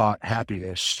I sought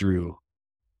happiness through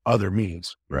other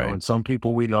means. Right. And some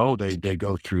people we know, they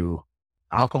go through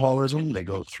alcoholism, they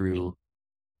go through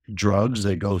drugs,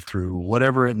 they go through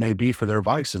whatever it may be for their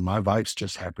vice. And my vice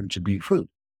just happened to be food.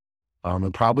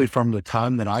 And probably from the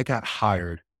time that I got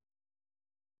hired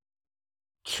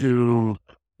to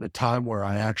the time where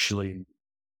I actually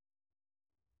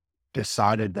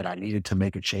decided that I needed to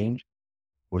make a change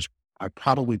was I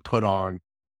probably put on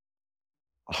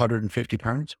 150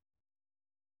 pounds.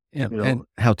 Yeah. And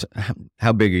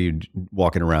how big are you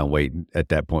walking around weight at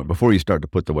that point before you start to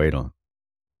put the weight on?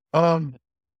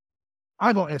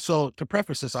 So to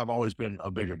preface this, I've always been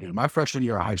a bigger dude. My freshman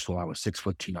year of high school, I was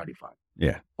 6'2", 295.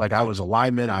 Yeah. Like I was a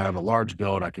lineman. I have a large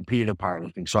build. I competed in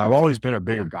powerlifting. So I've always been a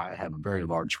bigger guy. I have a very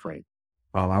large frame.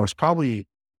 I was probably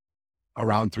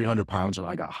around 300 pounds when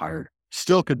I got hired.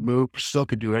 Still could move, still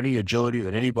could do any agility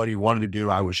that anybody wanted to do.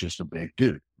 I was just a big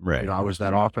dude. Right. I was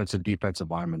that offensive, defensive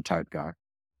lineman type guy.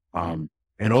 And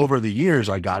over the years,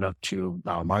 I got up to,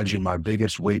 mind you, my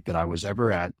biggest weight that I was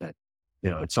ever at, that,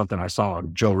 it's something I saw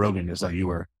on Joe Rogan, is that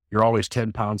you're always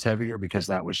 10 pounds heavier because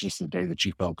that was just the day that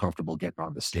you felt comfortable getting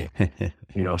on the stage.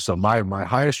 So my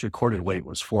highest recorded weight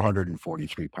was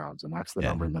 443 pounds. And that's the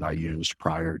number that I used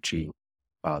prior to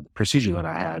the procedure that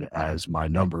I had as my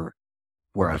number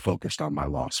where I focused on my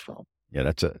loss from. Yeah,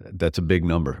 that's a big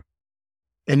number.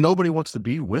 And nobody wants to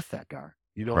be with that guy.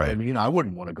 You know Right. what I mean? I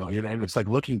wouldn't want to go. And it's like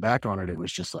looking back on it, it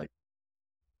was just like,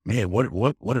 man, what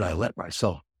did I let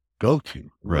myself go to?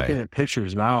 Right. Looking at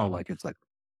pictures now, like it's like,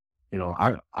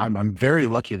 I'm very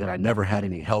lucky that I never had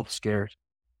any health scares.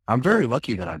 I'm very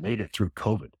lucky that I made it through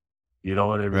COVID. You know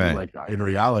what I mean? Right. Like in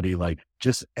reality, like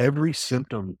just every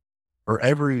symptom or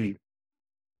every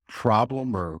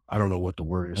problem, or I don't know what the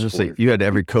word is. I was gonna say, you had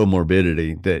every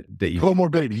comorbidity that you.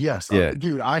 Comorbidity, yes. Yeah.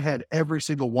 Dude, I had every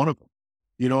single one of them.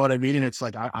 You know what I mean? And it's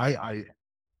like, I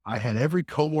I had every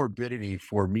comorbidity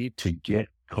for me to get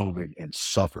COVID and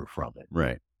suffer from it.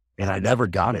 Right. And I never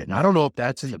got it. And I don't know if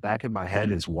that's in the back of my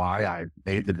head is why I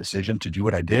made the decision to do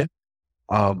what I did.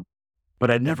 Um, but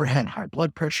I never had high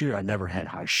blood pressure. I never had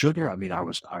high sugar. I mean,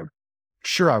 I'm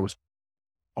sure I was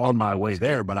on my way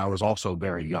there, but I was also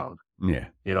very young, Yeah.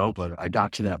 but I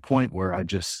got to that point where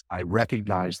I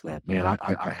recognized that, man,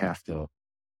 I have to,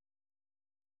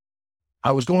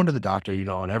 I was going to the doctor,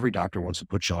 and every doctor wants to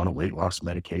put you on a weight loss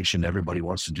medication. Everybody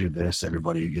wants to do this.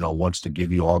 Everybody, wants to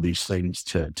give you all these things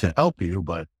to help you.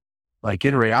 But like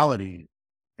in reality,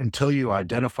 until you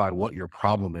identify what your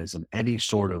problem is and any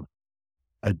sort of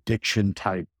addiction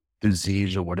type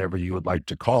disease or whatever you would like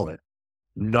to call it,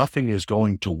 nothing is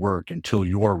going to work until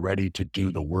you're ready to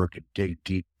do the work and dig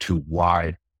deep to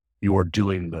why you're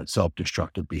doing the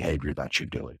self-destructive behavior that you're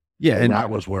doing. Yeah. And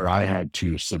that was where I had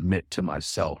to submit to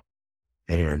myself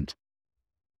and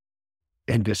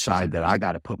decide that I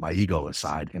got to put my ego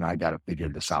aside and I got to figure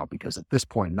this out, because at this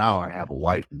point now I have a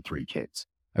wife and 3 kids.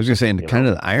 I was going to say, and kind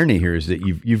of the irony here is that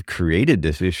you've created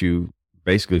this issue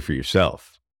basically for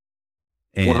yourself.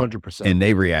 And, 100%. And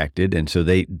they reacted. And so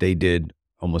they did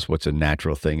almost what's a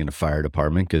natural thing in a fire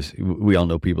department, because we all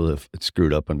know people have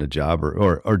screwed up on the job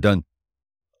or done,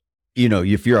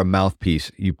 if you're a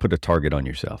mouthpiece, you put a target on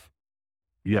yourself.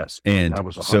 Yes. And that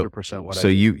was 100% what I did. So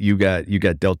you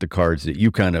got dealt the cards that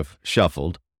you kind of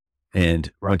shuffled.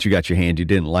 And once you got your hand, you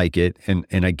didn't like it. And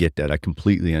I get that. I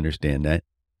completely understand that.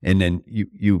 And then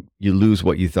you lose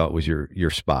what you thought was your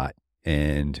spot.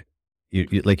 And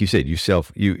you like you said,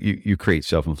 you create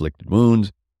self-inflicted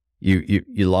wounds.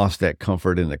 You lost that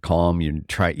comfort and the calm. You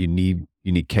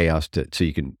need chaos so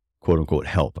you can quote unquote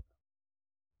help.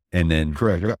 And then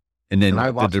correct. And then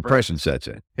the depression sets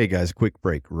in. Hey guys, quick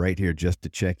break right here just to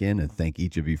check in and thank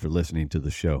each of you for listening to the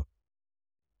show.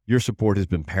 Your support has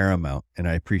been paramount and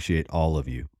I appreciate all of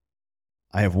you.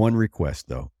 I have one request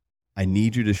though. I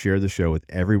need you to share the show with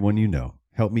everyone you know.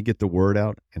 Help me get the word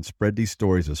out and spread these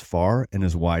stories as far and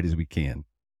as wide as we can.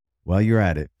 While you're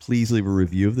at it, please leave a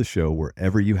review of the show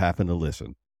wherever you happen to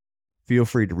listen. Feel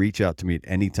free to reach out to me at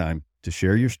any time to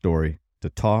share your story, to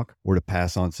talk, or to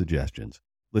pass on suggestions.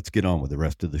 Let's get on with the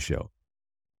rest of the show.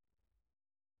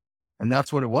 And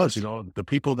that's what it was, the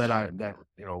people that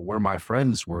were my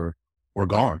friends were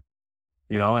gone,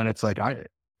 and it's like,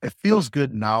 it feels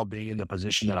good now being in the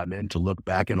position that I'm in to look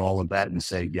back at all of that and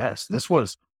say, yes, this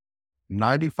was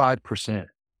 95%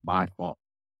 my fault.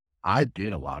 I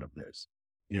did a lot of this,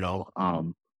 and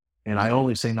I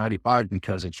only say 95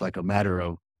 because it's like a matter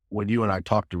of when you and I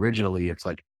talked originally, it's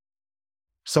like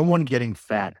someone getting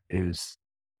fat is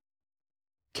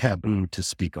taboo to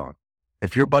speak on.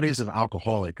 If your buddy's an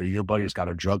alcoholic or your buddy's got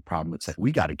a drug problem, it's like,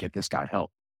 we got to get this guy help.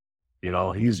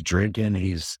 He's drinking,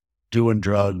 he's doing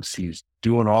drugs, he's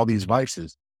doing all these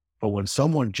vices. But when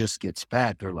someone just gets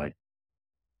fat, they're like,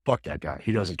 fuck that guy.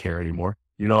 He doesn't care anymore.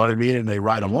 You know what I mean? And they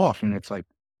write him off. And it's like,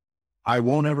 I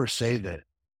won't ever say that.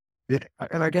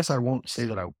 And I guess I won't say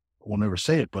that I will never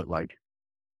say it, but like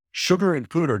sugar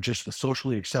and food are just the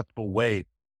socially acceptable way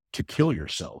to kill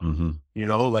yourself.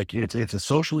 Mm-hmm. Like it's a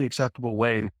socially acceptable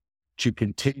way to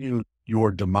continue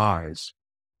your demise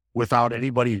without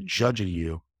anybody judging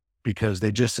you, because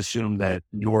they just assume that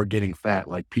you're getting fat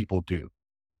like people do.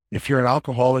 If you're an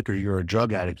alcoholic or you're a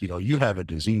drug addict, you have a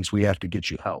disease, we have to get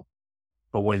you help.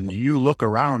 But when you look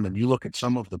around and you look at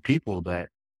some of the people that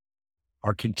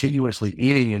are continuously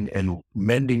eating and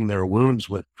mending their wounds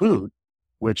with food,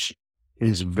 which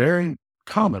is very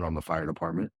common on the fire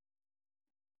department,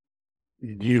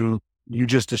 you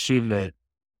just assume that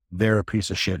they're a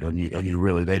piece of shit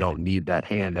and they don't need that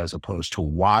hand, as opposed to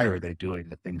why are they doing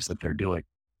the things that they're doing?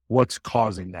 What's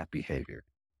causing that behavior?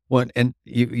 Well, and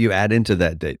you add into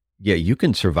that yeah, you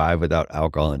can survive without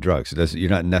alcohol and drugs. You're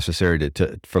not necessary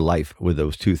for life with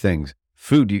those two things.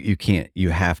 Food, you can't,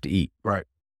 you have to eat. Right.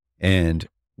 And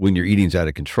when your eating's out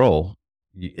of control,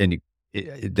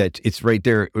 it's right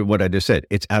there. What I just said,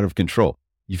 it's out of control.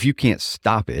 If you can't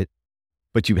stop it,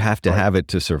 but you have to have it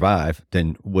to survive,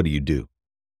 then what do?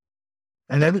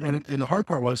 And the hard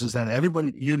part is that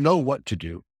everybody, what to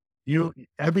do.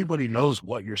 Everybody knows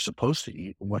what you're supposed to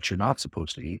eat and what you're not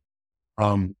supposed to eat.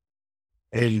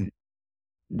 And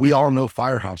we all know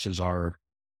firehouses are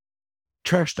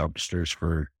trash dumpsters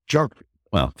for junk.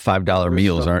 Well, $5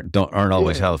 meals aren't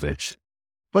always healthy.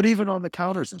 But even on the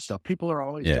counters and stuff, people are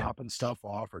always dropping stuff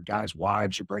off, or guys'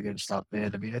 wives are bringing stuff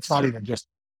in. I mean, it's not even just,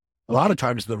 a lot of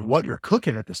times what you're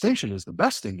cooking at the station is the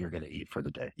best thing you're going to eat for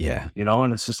the day. Yeah.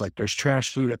 And it's just like, there's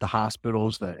trash food at the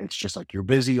hospitals that it's just like, you're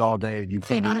busy all day and you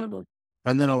can't eat it.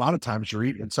 And then a lot of times you're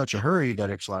eating in such a hurry that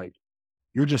it's like,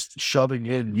 you're just shoving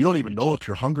in. You don't even know if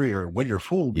you're hungry or when you're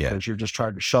full Yeah. because you're just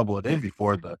trying to shovel it in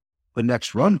before the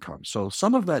next run comes. So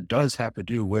some of that does have to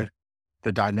do with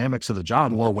the dynamics of the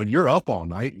job. Or when you're up all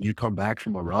night and you come back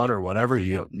from a run or whatever,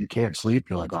 you can't sleep.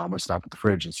 You're like, oh, I'm gonna stop at the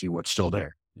fridge and see what's still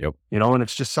there. Yep. And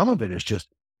it's just some of it is just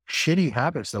shitty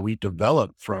habits that we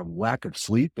develop from lack of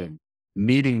sleep and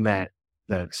needing that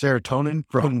serotonin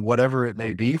from whatever it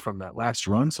may be from that last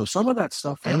run. So some of that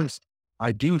stuff is,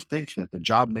 I do think that the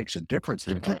job makes a difference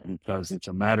in that because it's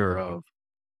a matter of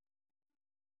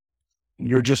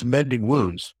you're just mending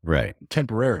wounds Right.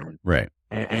 temporarily. Right.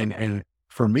 And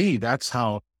for me, that's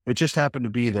how it just happened to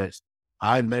be that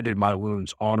I mended my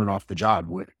wounds on and off the job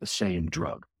with the same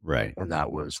drug. Right. And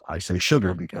that was, I say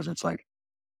sugar because it's like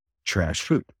trash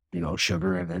food,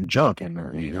 sugar and then junk.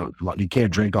 And, you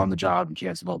can't drink on the job. You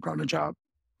can't smoke on the job.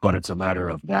 But it's a matter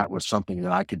of that was something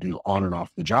that I could do on and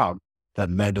off the job that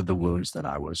mended the wounds that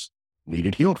I was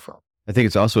needed healed from. I think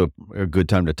it's also a good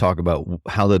time to talk about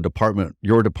how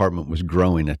your department was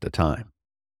growing at the time.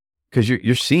 Because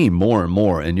you're seeing more and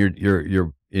more and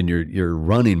you're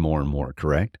running more and more,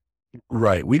 correct?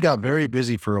 Right. We got very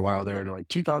busy for a while there. Like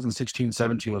 2016,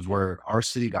 17 was where our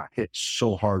city got hit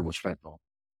so hard with fentanyl.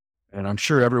 And I'm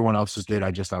sure everyone else's did.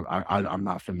 I'm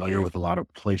not familiar with a lot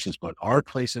of places, but our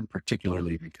place in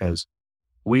particularly, because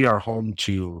we are home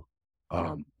to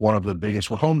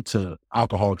we're home to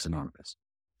Alcoholics Anonymous.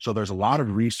 So there's a lot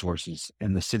of resources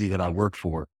in the city that I work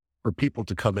for people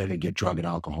to come in and get drug and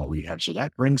alcohol rehab. So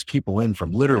that brings people in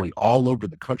from literally all over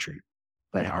the country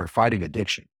that are fighting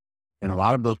addiction. And a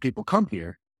lot of those people come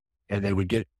here and they would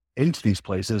get into these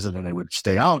places and then they would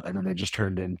stay out and then they just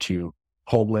turned into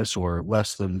homeless or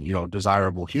less than,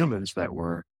 desirable humans that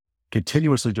were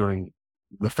continuously doing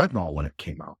the fentanyl when it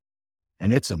came out.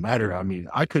 And it's a matter,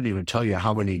 I couldn't even tell you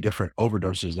how many different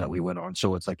overdoses that we went on.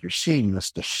 So it's like you're seeing the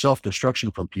self-destruction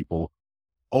from people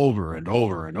over and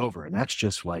over and over. And that's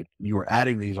just like you were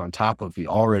adding these on top of the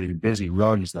already busy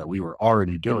runs that we were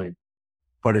already doing.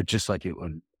 But it just like it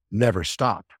would never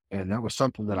stop. And that was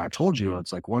something that I told you.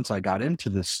 It's like once I got into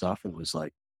this stuff, it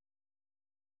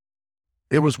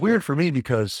was weird for me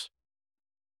because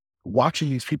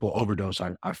watching these people overdose,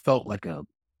 I felt like a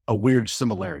weird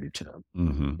similarity to them.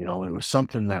 Mm-hmm. It was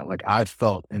something that like I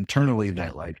felt internally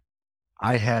that like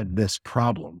I had this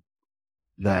problem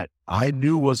that I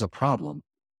knew was a problem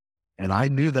and I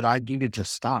knew that I needed to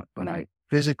stop, but I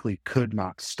physically could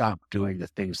not stop doing the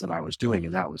things that I was doing.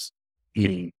 And that was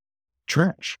eating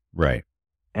trash. Right.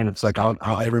 And it's like,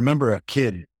 I remember a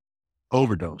kid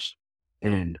overdose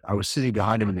and I was sitting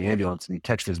behind him in the ambulance and he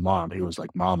texted his mom. He was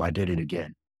like, Mom, I did it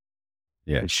again.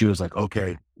 Yeah. And she was like,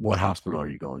 okay, what hospital are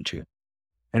you going to?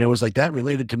 And it was like that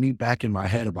related to me back in my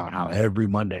head about how every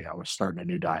Monday I was starting a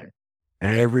new diet.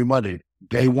 And every Monday,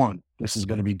 day one, this is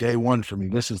going to be day one for me.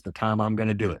 This is the time I'm going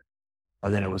to do it.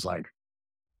 And then it was like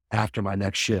after my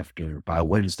next shift or by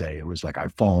Wednesday, it was like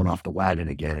I'd fallen off the wagon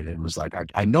again. And it was like,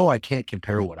 I know I can't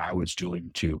compare what I was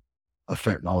doing to a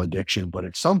fentanyl addiction, but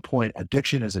at some point,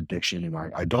 addiction is addiction. And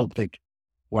I don't think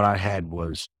what I had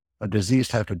was a disease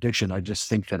type addiction. I just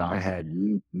think that I had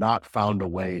not found a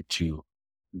way to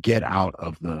get out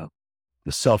of the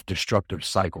self-destructive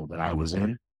cycle that I was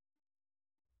in.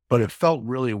 But it felt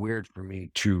really weird for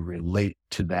me to relate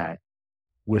to that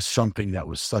with something that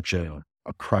was such a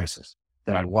crisis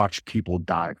that I'd watch people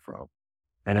die from.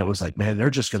 And it was like, man, they're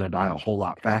just going to die a whole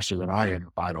lot faster than I am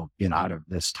if I don't get out of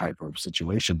this type of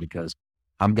situation because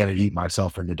I'm going to eat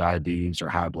myself into diabetes or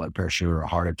high blood pressure or a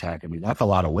heart attack. That's a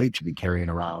lot of weight to be carrying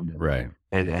around. Right.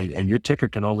 And your ticker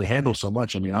can only handle so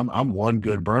much. I'm one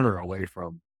good burner away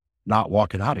from not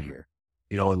walking out of here,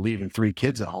 and leaving 3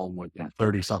 kids at home with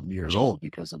 30 something years old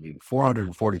because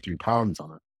 443 pounds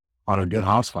on a good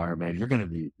house fire, man, you're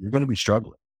going to be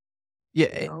struggling.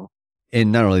 Yeah.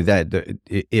 And not only that,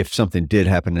 if something did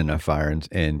happen in a fire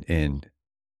and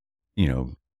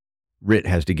RIT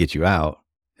has to get you out,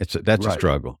 that's right. A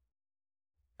struggle.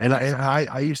 And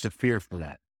I used to fear for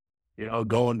that,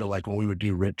 going to like when we would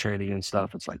do RIT training and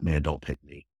stuff, it's like, man, don't pick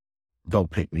me. Don't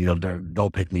pick me.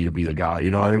 Don't pick me to be the guy.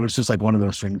 It was just like one of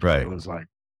those things. Right. It was like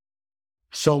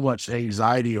so much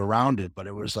anxiety around it, but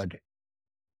it was like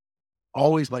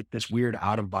always like this weird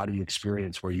out of body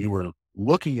experience where you were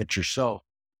looking at yourself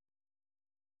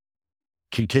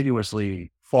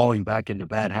continuously falling back into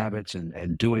bad habits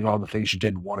and doing all the things you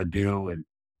didn't want to do.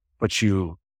 But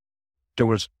you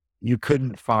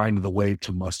couldn't find the way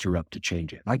to muster up to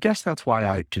change it. And I guess that's why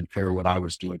I compare what I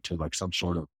was doing to like some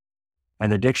sort of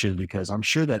an addiction, because I'm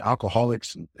sure that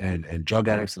alcoholics and drug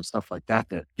addicts and stuff like that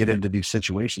get into these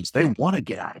situations, they want to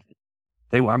get out of it.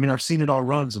 I've seen it all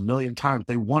runs a million times.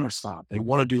 They want to stop. They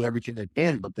want to do everything they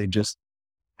can, but they just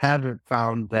haven't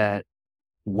found that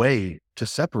way to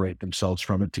separate themselves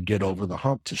from it, to get over the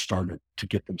hump, to start it, to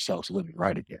get themselves living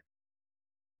right again.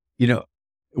 You know,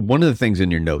 one of the things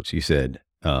in your notes you said,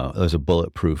 there's a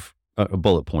bullet point,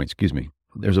 excuse me.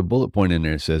 There's a bullet point in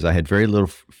there that says, I had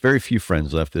very few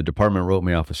friends left. The department wrote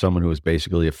me off as someone who was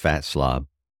basically a fat slob.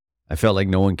 I felt like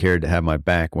no one cared to have my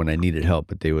back when I needed help,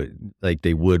 but they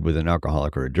would with an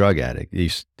alcoholic or a drug addict.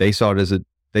 They saw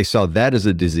that as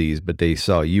a disease, but they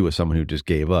saw you as someone who just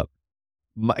gave up.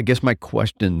 I guess my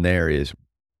question there is,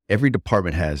 every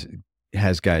department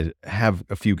have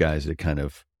a few guys that kind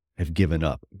of have given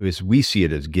up, because we see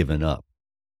it as given up.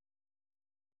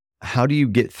 How do you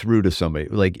get through to somebody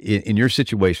like in your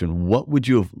situation? What would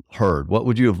you have heard? What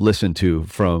would you have listened to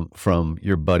from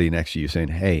your buddy next to you saying,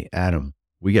 "Hey, Adam,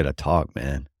 we got to talk,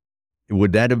 man"?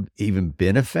 Would that have even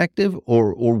been effective,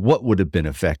 or what would have been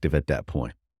effective at that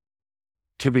point?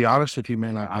 To be honest with you,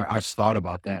 man, I've thought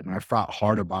about that and I thought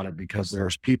hard about it, because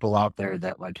there's people out there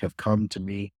that like have come to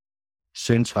me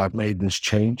since I've made this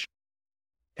change.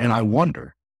 And I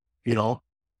wonder, you know,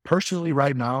 personally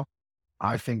right now,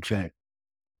 I think that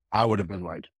I would have been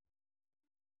like,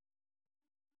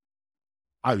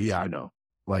 yeah, I know.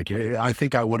 Like, I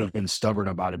think I would have been stubborn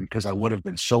about it, because I would have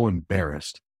been so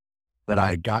embarrassed that I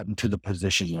had gotten to the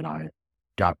position that I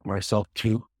got myself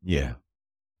to, Yeah.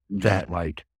 that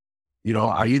like,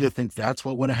 I either think that's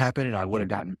what would have happened and I would have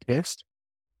gotten pissed,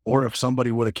 or if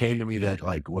somebody would have came to me that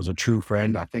like was a true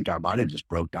friend, I think I might have just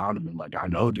broke down and been like, I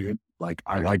know, dude.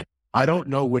 I don't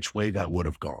know which way that would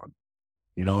have gone,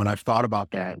 and I've thought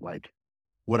about that. Like,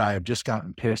 would I have just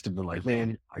gotten pissed and been like,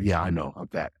 man, yeah, I know I'm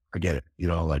that. I get it.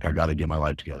 Like I got to get my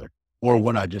life together. Or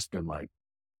would I just been like,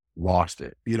 lost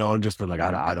it, and just been like,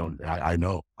 I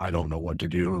know, I don't know what to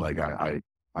do. Like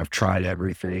I've tried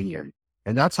everything,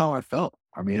 and that's how I felt.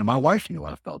 I mean, and my wife knew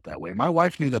I felt that way. My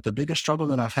wife knew that the biggest struggle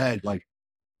that I've had, like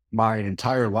my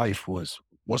entire life, was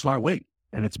my weight.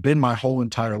 And it's been my whole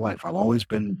entire life. I've always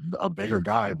been a bigger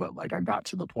guy, but like I got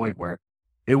to the point where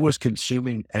it was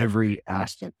consuming every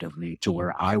aspect of me, to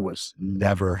where I was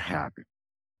never happy.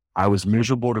 I was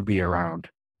miserable to be around.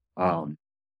 Um,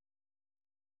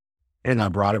 and I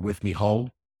brought it with me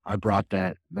home. I brought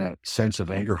that sense of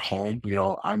anger home.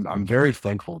 I'm very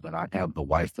thankful that I have the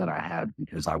wife that I had,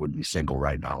 because I would be single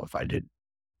right now if I didn't.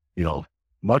 You know,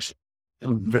 much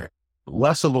ve-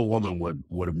 less of a woman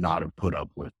would have not have put up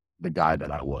with the guy that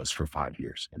I was for 5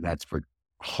 years, and that's for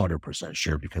 100%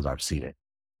 sure, because I've seen it.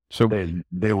 So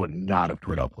They would not have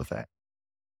put up with that.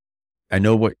 I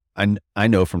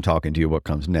know from talking to you what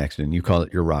comes next, and you call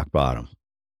it your rock bottom.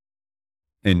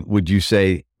 And would you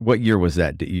say, what year was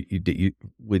that? Did you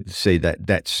would say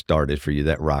that started for you?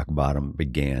 That rock bottom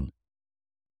began?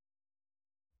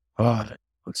 Uh,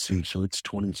 let's see. So it's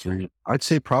 23. I'd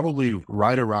say probably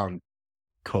right around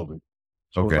COVID.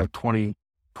 So it was Okay. like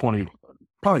 2020,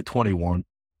 probably 21.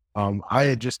 I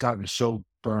had just gotten so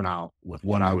burnt out with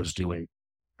what I was doing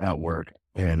at work.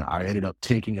 And I ended up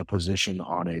taking a position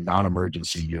on a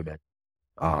non-emergency unit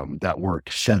that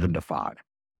worked 7 to 5.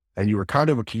 And you were kind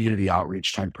of a community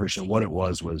outreach type person. What it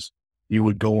was you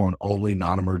would go on only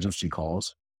non-emergency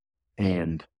calls,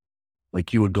 and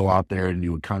like you would go out there and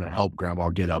you would kind of help grandma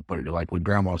get up. But like when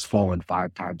grandma's falling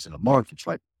 5 times in a month, it's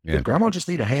like, Yeah. did grandma just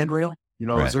need a handrail? Is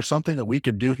Right. there something that we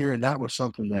could do here? And that was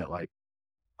something that like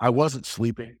I wasn't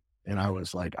sleeping, and I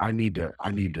was like, I need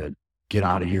to get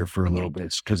out of here for a little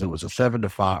bit, because it was a 7 to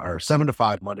 5 or 7 to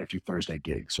 5 Monday through Thursday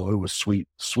gig. So it was sweet,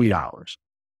 sweet hours.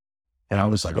 And I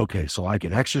was like, okay, so I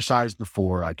can exercise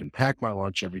before, I can pack my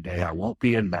lunch every day. I won't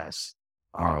be in mess.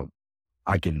 Um,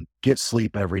 I can get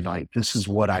sleep every night. This is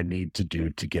what I need to do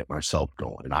to get myself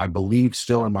going. And I believed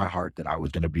still in my heart that I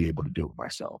was going to be able to do it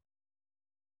myself.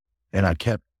 And I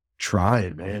kept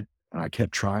trying, man. And I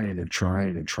kept trying and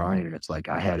trying and trying. And it's like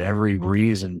I had every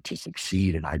reason to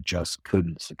succeed, and I just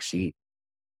couldn't succeed.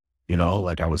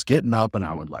 Like I was getting up and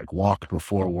I would like walk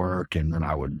before work, and then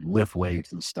I would lift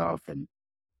weights and stuff. And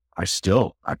I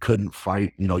couldn't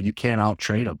fight. You can't out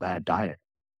train a bad diet.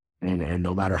 And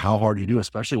no matter how hard you do,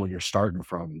 especially when you're starting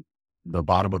from the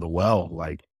bottom of the well,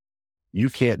 like you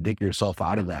can't dig yourself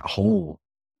out of that hole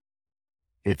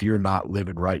if you're not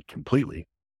living right completely.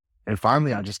 And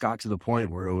finally, I just got to the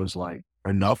point where it was like,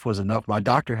 enough was enough. My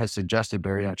doctor has suggested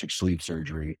bariatric sleep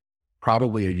surgery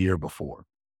probably a year before.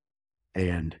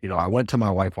 And, I went to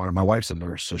my wife on it. My wife's a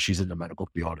nurse, so she's in the medical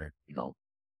field. And,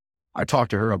 I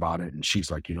talked to her about it, and she's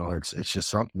like, it's just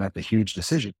something that's a huge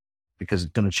decision, because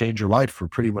it's going to change your life for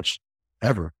pretty much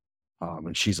ever.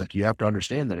 And she's like, you have to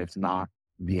understand that it's not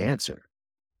the answer.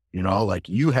 Like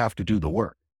you have to do the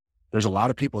work. There's a lot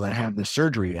of people that have this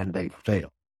surgery and they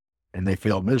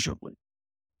fail miserably.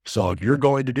 So if you're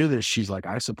going to do this, she's like,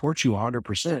 I support you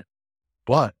 100%,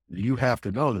 but you have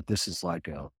to know that this is like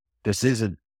this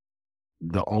isn't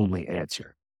the only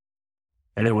answer.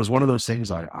 And it was one of those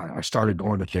things. I started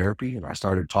going to therapy and I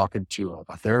started talking to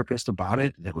a therapist about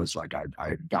it. And it was like,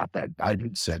 I got that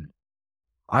guidance and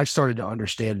I started to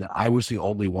understand that I was the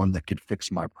only one that could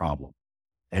fix my problem.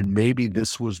 And maybe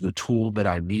this was the tool that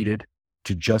I needed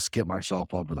to just get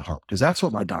myself over the hump. Cause that's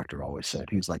what my doctor always said.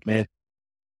 He's like, man,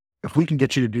 if we can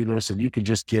get you to do this and you can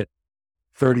just get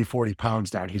 30, 40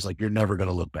 pounds down, he's like, you're never going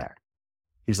to look back.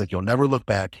 He's like, you'll never look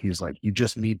back. He's like, you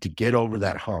just need to get over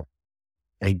that hump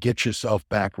and get yourself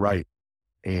back right.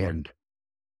 And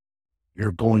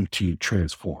you're going to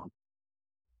transform.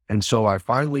 And so I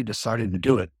finally decided to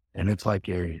do it. And it's like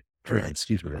a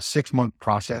 6-month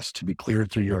process to be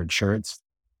cleared through your insurance.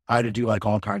 I had to do like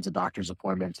all kinds of doctor's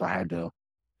appointments. I had to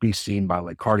be seen by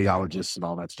like cardiologists and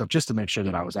all that stuff just to make sure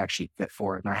that I was actually fit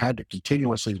for it. And I had to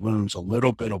continuously lose a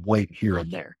little bit of weight here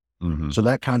and there. Mm-hmm. So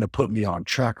that kind of put me on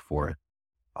track for it.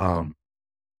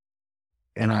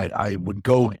 And I would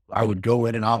go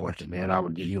in and out with it, man. I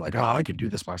would be like, oh, I can do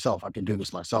this myself. I can do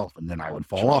this myself. And then I would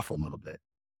fall off a little bit.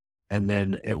 And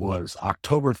then it was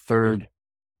October 3rd,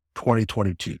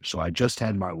 2022. So I just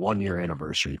had my 1-year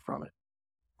anniversary from it,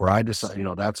 where I decided,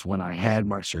 that's when I had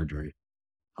my surgery.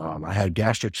 I had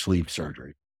gastric sleeve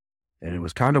surgery. And it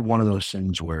was kind of one of those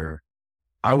things where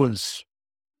my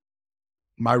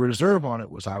reserve on it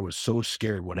was I was so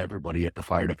scared what everybody at the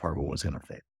fire department was going to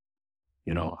think.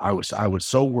 I was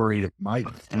so worried. My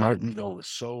ego was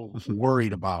so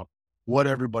worried about what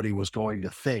everybody was going to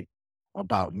think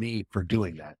about me for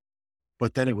doing that.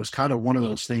 But then it was kind of one of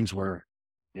those things where,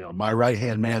 my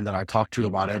right-hand man that I talked to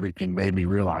about everything made me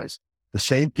realize the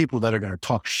same people that are going to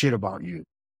talk shit about you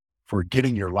for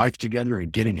getting your life together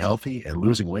and getting healthy and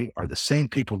losing weight are the same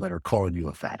people that are calling you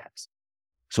a fat ass.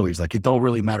 So he's like, it don't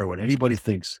really matter what anybody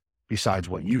thinks besides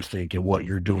what you think and what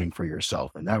you're doing for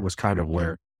yourself. And that was kind of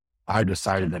where I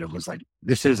decided that it was like,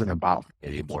 this isn't about me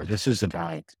anymore. This isn't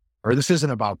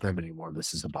about them anymore.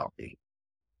 This is about me.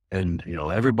 And,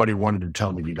 everybody wanted to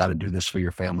tell me, you got to do this for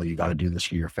your family. You got to do this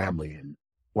for your family. And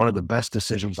one of the best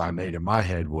decisions I made in my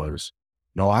head was,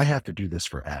 no, I have to do this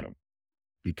for Adam,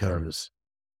 because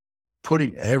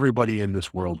putting everybody in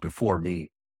this world before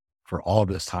me for all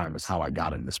this time is how I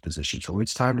got in this position. So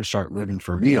it's time to start living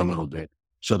for me a little bit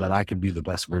so that I can be the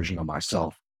best version of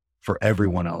myself for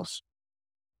everyone else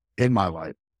in my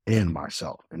life and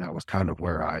myself. And that was kind of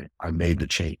where I made the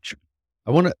change.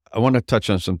 I want to touch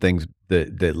on some things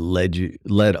that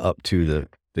led up to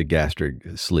the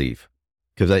gastric sleeve,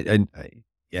 because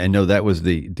I know that was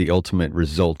the ultimate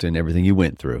result in everything you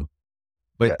went through.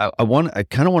 But yeah. I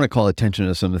kind of want to call attention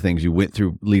to some of the things you went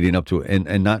through leading up to it,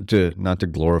 and not to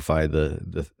glorify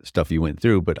the stuff you went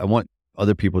through, but I want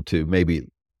other people to maybe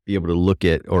be able to look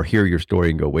at or hear your story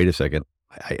and go, wait a second,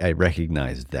 I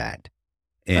recognize that.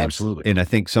 And, absolutely. And I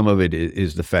think some of it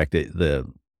is the fact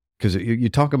that because you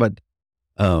talk about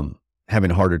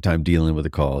having a harder time dealing with the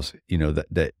calls,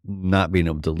 that not being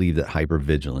able to leave that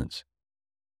hypervigilance.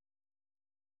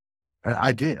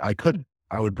 I did. I couldn't.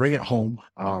 I would bring it home.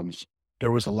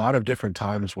 There was a lot of different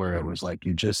times where it was like,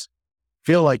 you just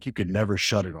feel like you could never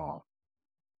shut it off.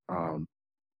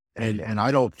 And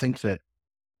I don't think that,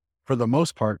 for the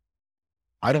most part,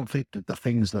 I don't think that the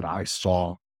things that I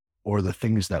saw or the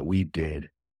things that we did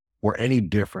were any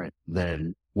different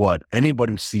than what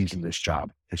anybody sees in this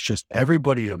job. It's just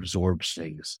everybody absorbs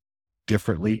things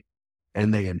differently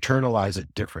and they internalize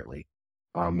it differently.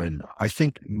 And I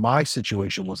think my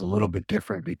situation was a little bit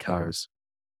different because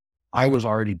I was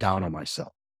already down on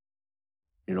myself.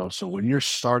 So when you're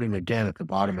starting again at the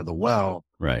bottom of the well,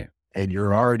 right, and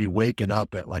you're already waking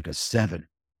up at like a 7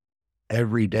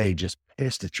 every day, just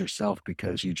pissed at yourself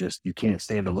because you can't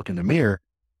stand to look in the mirror,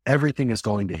 everything is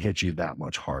going to hit you that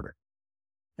much harder.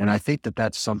 And I think that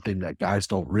that's something that guys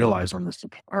don't realize on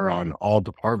all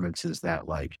departments, is that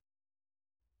like,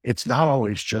 it's not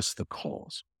always just the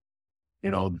calls.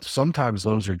 Sometimes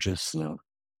those are just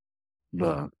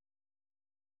the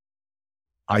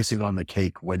icing on the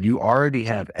cake when you already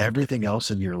have everything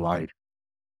else in your life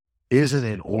isn't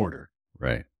in order.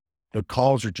 Right. The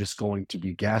calls are just going to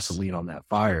be gasoline on that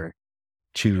fire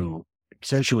to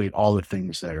accentuate all the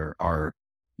things that are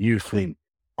you think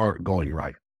aren't going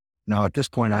right. Now, at this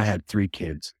point, I had 3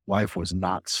 kids. Life was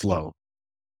not slow.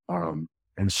 And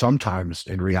sometimes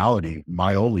in reality,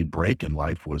 my only break in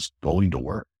life was going to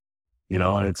work,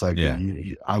 and it's like,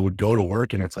 I would go to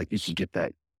work and it's like, you could get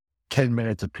that 10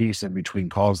 minutes apiece in between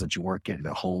calls that you weren't getting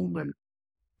at home.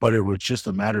 But it was just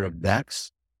a matter of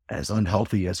that's as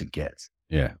unhealthy as it gets.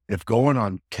 Yeah. If going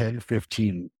on 10,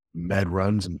 15 med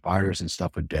runs and fires and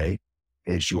stuff a day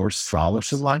is your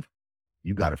solace in life,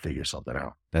 you got to figure something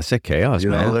out. That's that chaos, You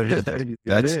know, man. it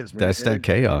is, man. That's that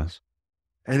chaos.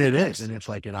 And it is. And it's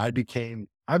like, and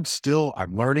I'm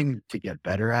learning to get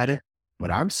better at it, but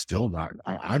I'm still not,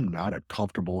 I'm not a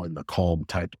comfortable in the calm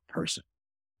type of person.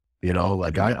 You know,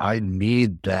 like I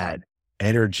need that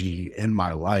energy in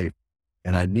my life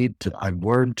and I've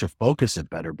learned to focus it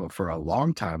better. But for a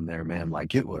long time there, man,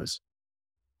 like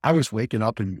I was waking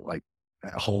up and like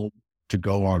at home to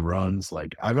go on runs.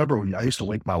 Like I remember when I used to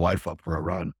wake my wife up for a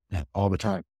run all the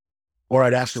time. Or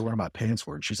I'd ask her where my pants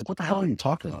were. And she's like, what the hell are you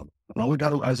talking about? No,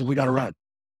 I said, we got to run,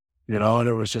 you know? And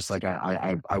it was just like,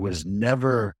 I was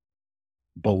never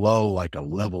below like a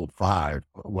level 5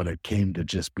 when it came to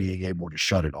just being able to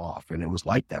shut it off. And it was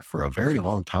like that for a very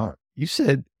long time. You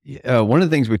said one of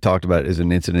the things we talked about is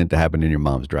an incident that happened in your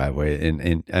mom's driveway,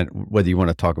 and whether you want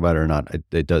to talk about it or not,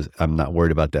 it does. I'm not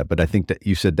worried about that, but I think that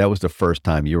you said that was the first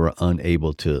time you were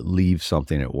unable to leave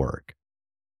something at work.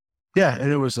 Yeah.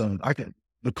 And it was, I could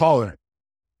recall it.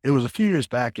 It was a few years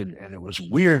back and it was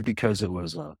weird because it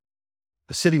was,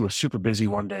 the city was super busy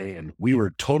one day and we were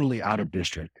totally out of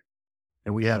district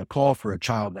and we had a call for a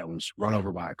child that was run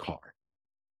over by a car.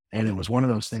 And it was one of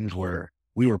those things where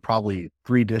we were probably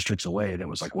 3 districts away and it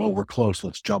was like, well, we're close.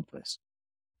 Let's jump this.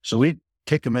 So we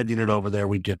take the med unit over there.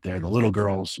 We get there. The little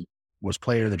girls was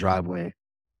playing in the driveway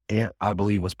and I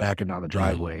believe was backing down the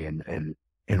driveway and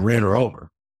ran her over.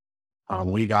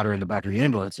 We got her in the back of the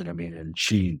ambulance and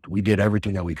we did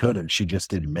everything that we could and she just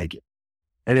didn't make it.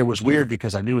 And it was weird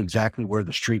because I knew exactly where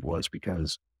the street was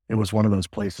because it was one of those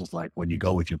places like when you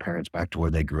go with your parents back to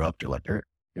where they grew up, they're like,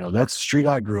 that's the street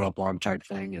I grew up on type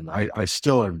thing. And I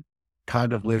still am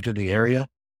kind of lived in the area.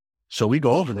 So we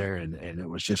go over there and it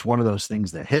was just one of those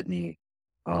things that hit me.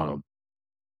 I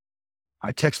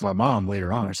texted my mom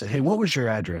later on. I said, hey, what was your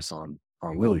address on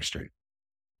Lily Street?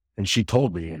 And she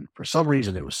told me, and for some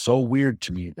reason, it was so weird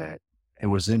to me that it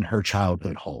was in her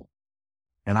childhood home.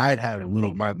 And I had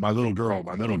my middle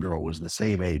girl was the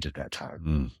same age at that time.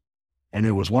 Mm. And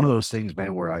it was one of those things,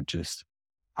 man, where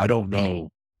I don't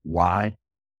know why.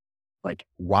 Like,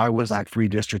 why was I 3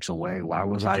 districts away? Why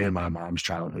was I in my mom's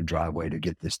childhood driveway to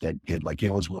get this dead kid? Like,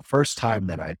 it was the first time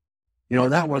that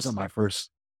that wasn't my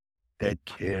first dead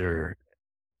kid or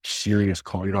serious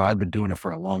call. I'd been doing it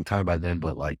for a long time by then,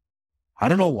 but like, I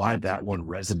don't know why that one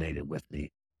resonated with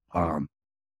me. And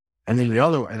then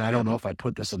and I don't know if I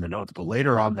put this in the notes, but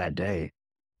later on that day,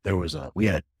 there was a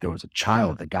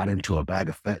child that got into a bag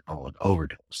of fentanyl and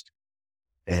overdosed.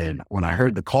 And when I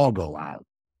heard the call go out,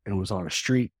 it was on a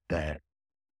street that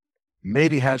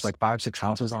maybe has like 5, 6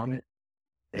 houses on it.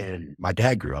 And my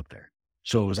dad grew up there.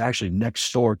 So it was actually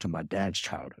next door to my dad's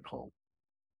childhood home.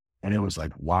 And it was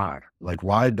like, why? Like,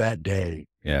 why that day?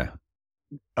 Yeah.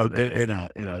 In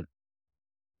a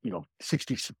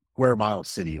 60 square mile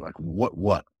city, like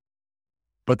what?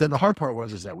 But then the hard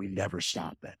part is that we never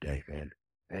stopped that day, man.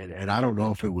 And I don't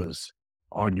know if it was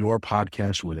on your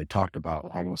podcast where they talked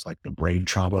about almost like the brain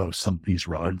trauma of some of these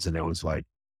runs. And it was like,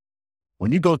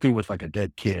 when you go through with like a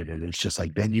dead kid and it's just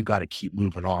like, then you got to keep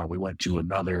moving on. We went to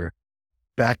another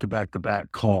back to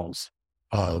back calls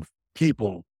of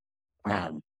people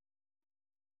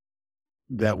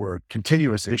that were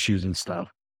continuous issues and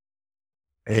stuff.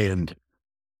 And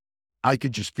I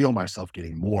could just feel myself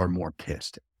getting more and more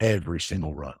pissed every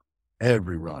single run,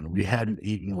 every run. We hadn't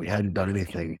eaten, we hadn't done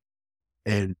anything.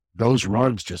 And those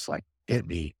runs just like hit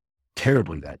me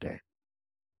terribly that day.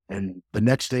 And the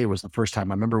next day was the first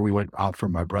time I remember we went out for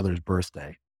my brother's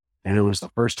birthday. And it was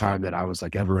the first time that I was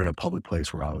like ever in a public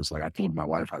place where I was like, I told my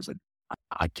wife, I was like,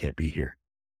 I can't be here.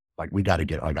 Like, we got to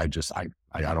get, like, I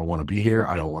don't want to be here.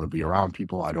 I don't want to be around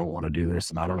people. I don't want to do this.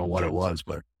 And I don't know what it was,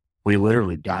 but we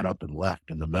literally got up and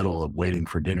left in the middle of waiting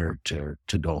for dinner to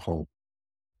go home.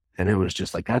 And it was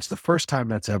just like, that's the first time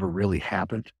that's ever really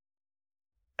happened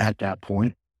at that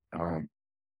point.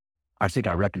 I think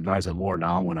I recognize it more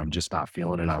now when I'm just not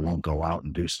feeling it. I won't go out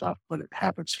and do stuff, but it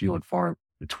happens few and far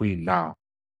between now.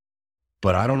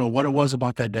 But I don't know what it was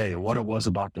about that day, or what it was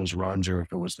about those runs, or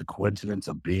if it was the coincidence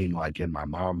of being like in my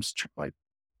mom's, like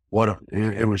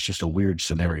it was just a weird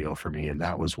scenario for me. And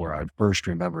that was where I first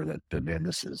remember that man,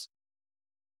 this is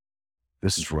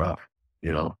rough,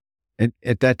 And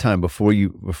at that time, before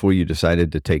you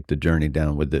decided to take the journey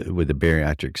down with the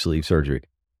bariatric sleeve surgery,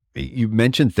 you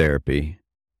mentioned therapy,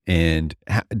 and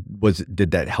did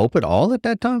that help at all at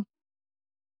that time?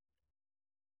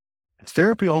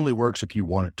 Therapy only works if you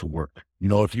want it to work.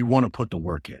 If you want to put the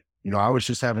work in. I was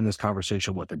just having this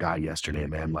conversation with a guy yesterday,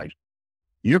 man. Like,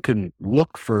 you can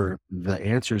look for the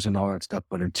answers and all that stuff,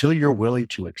 but until you're willing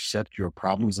to accept your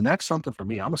problems, and that's something for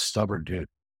me, I'm a stubborn dude.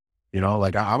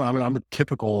 Like I'm a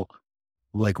typical,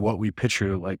 like what we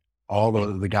picture, like all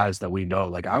the guys that we know.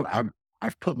 Like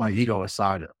I've put my ego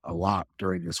aside a lot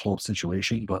during this whole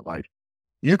situation, but like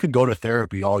you can go to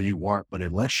therapy all you want, but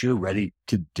unless you're ready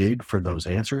to dig for those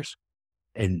answers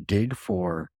and dig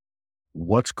for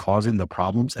what's causing the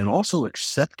problems and also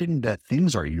accepting that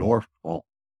things are your fault.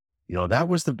 That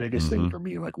was the biggest thing Mhm. for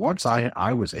me. Like once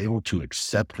I was able to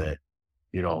accept that,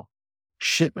 you know,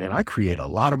 shit, man, I create a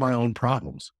lot of my own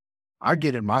problems. I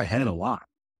get in my head a lot.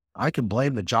 I can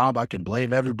blame the job. I can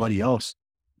blame everybody else,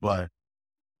 but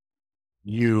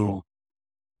you,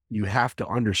 you have to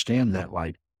understand that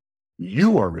like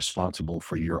you are responsible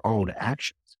for your own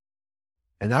actions.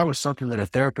 And that was something that a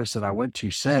therapist that I went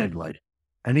to said, like,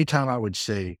 anytime I would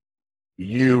say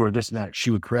you or this and that, she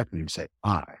would correct me and say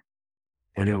I.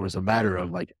 And it was a matter of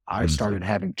like, I Mm. started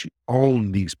having to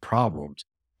own these problems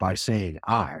by saying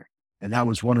I. And that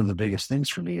was one of the biggest things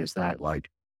for me is that like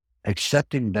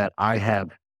accepting that I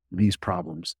have these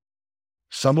problems.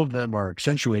 Some of them are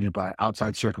accentuated by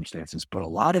outside circumstances, but a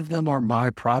lot of them are my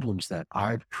problems that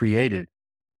I've created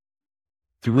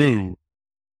through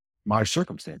my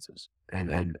circumstances.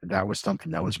 And that was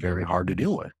something that was very hard to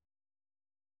deal with.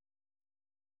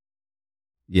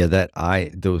 Yeah, that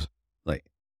I those like,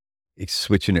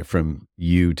 switching it from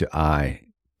you to I,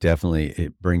 definitely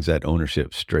it brings that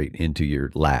ownership straight into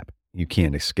your lap. You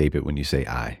can't escape it when you say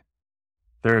I.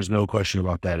 There is no question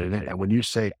about that. And when you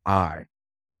say I,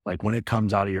 like when it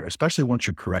comes out of your, especially once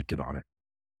you're corrected on it,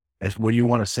 it's when you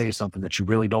want to say something that you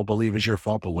really don't believe is your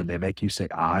fault, but when they make you say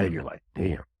I, you're like,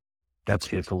 damn,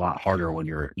 it's a lot harder when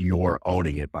you're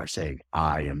owning it by saying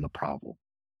I am the problem.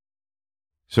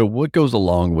 So what goes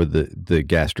along with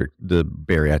the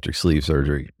bariatric sleeve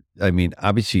surgery? I mean,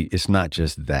 obviously it's not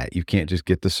just that. You can't just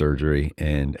get the surgery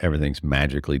and everything's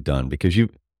magically done because you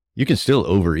can still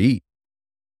overeat.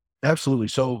 Absolutely.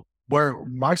 So where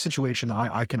my situation,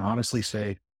 I can honestly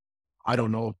say, I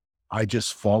don't know. I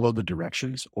just followed the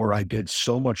directions or I did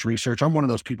so much research. I'm one of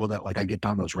those people that like, I get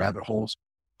down those rabbit holes.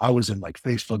 I was in like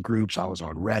Facebook groups. I was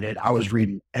on Reddit. I was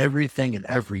reading everything and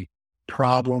every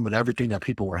problem and everything that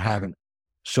people were having.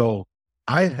 So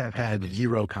I have had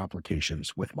zero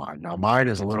complications with mine. Now mine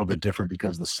is a little bit different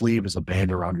because the sleeve is a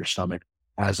band around your stomach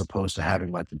as opposed to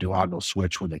having like the duodenal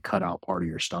switch when they cut out part of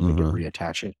your stomach and Mhm.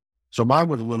 reattach it. So mine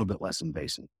was a little bit less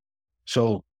invasive.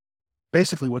 So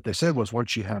basically what they said was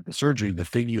once you have the surgery, the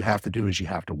thing you have to do is you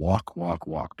have to walk, walk,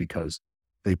 walk because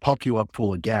they pump you up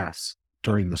full of gas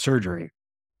during the surgery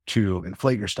to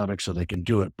inflate your stomach so they can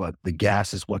do it. But the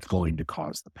gas is what's going to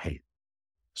cause the pain.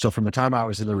 So from the time I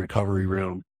was in the recovery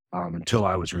room until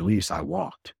I was released, I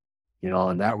walked,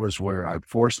 and that was where I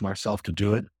forced myself to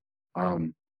do it.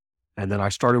 Um, and then I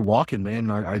started walking, man.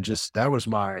 I just, that was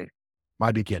my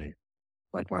beginning.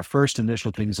 Like my first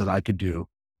initial things that I could do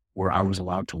where I was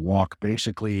allowed to walk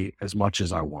basically as much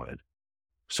as I wanted.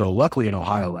 So luckily in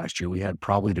Ohio last year, we had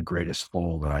probably the greatest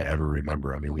fall that I ever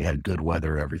remember. I mean, we had good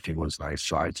weather, everything was nice.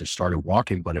 So I just started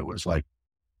walking, but it was like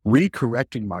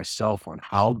recorrecting myself on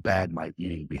how bad my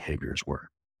eating behaviors were.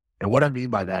 And what I mean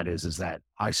by that is that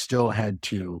I still had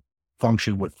to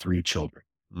function with three children.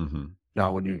 Mhm.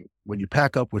 Now, when you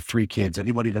pack up with three kids,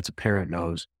 anybody that's a parent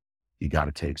knows you got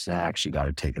to take snacks, you got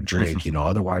to take a drink,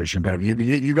 otherwise you're better.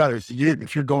 You got to,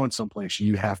 if you're going someplace,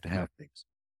 you have to have things.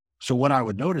 So what I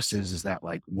would notice is that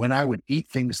like when I would eat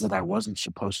things that I wasn't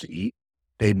supposed to eat,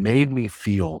 they made me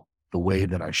feel the way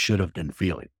that I should have been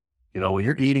feeling. When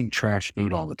you're eating trash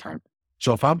food all the time.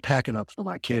 So if I'm packing up for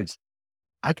my kids,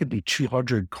 I could be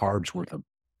 200 carbs worth of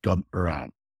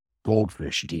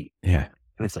goldfish to eat. Yeah.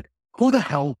 And it's like, who the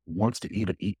hell wants to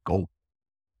even eat gold?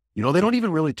 They don't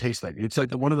even really taste like it's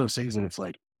like one of those things that it's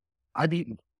like I've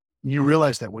eaten. You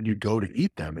realize that when you go to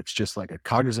eat them, it's just like a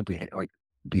cognizant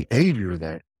behavior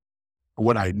that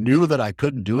when I knew that I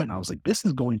couldn't do it, and I was like, this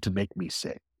is going to make me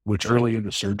sick. Which early in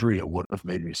the surgery it would have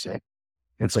made me sick.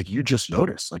 And it's like you just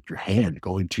notice like your hand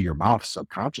going to your mouth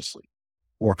subconsciously,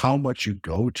 or how much you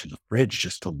go to the fridge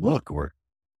just to look, or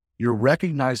you're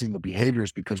recognizing the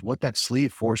behaviors because what that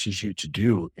sleeve forces you to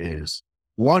do is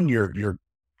one, you're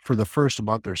for the first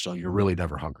month or so, you're really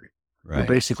never hungry. You're Right.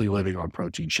 basically living on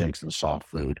protein shakes and soft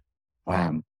food.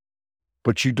 Um,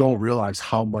 but you don't realize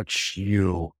how much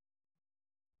you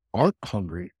aren't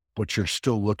hungry, but you're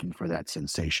still looking for that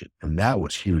sensation. And that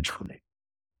was huge for me.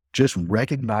 Just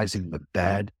recognizing the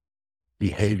bad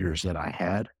behaviors that I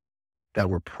had that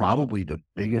were probably the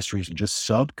biggest reason, just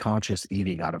subconscious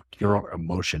eating out of pure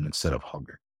emotion instead of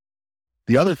hunger.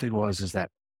 The other thing is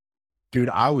that, dude,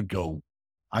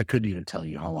 I couldn't even tell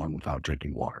you how long without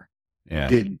drinking water. Yeah.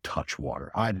 didn't touch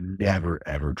water. I never,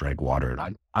 ever drank water.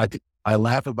 And I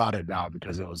laugh about it now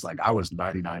because it was like, I was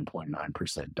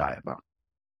 99.9% Diet Mountain.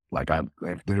 Like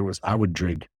if there was, I would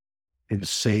drink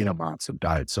insane amounts of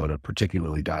diet soda,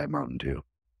 particularly Diet Mountain Dew.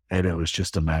 And it was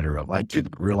just a matter of, I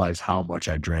didn't realize how much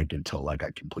I drank until like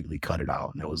I completely cut it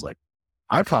out. And it was like,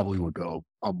 I probably would go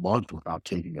a month without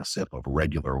taking a sip of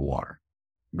regular water.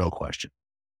 No question.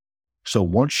 So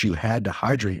once you had to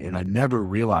hydrate, and I never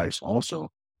realized also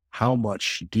how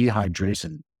much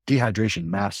dehydration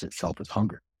masks itself as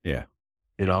hunger, Yeah.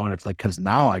 and it's like, cause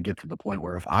now I get to the point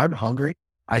where if I'm hungry,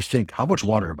 I think, how much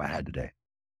water have I had today?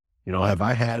 Have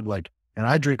I had and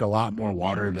I drink a lot more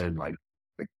water than like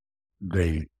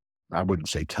they, I wouldn't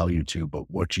say tell you to, but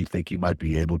what you think you might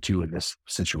be able to in this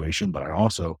situation. But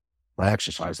my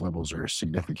exercise levels are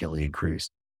significantly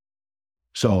increased.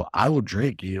 So I will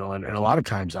drink, and a lot of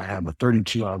times I have a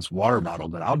 32-ounce water bottle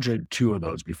that I'll drink 2 of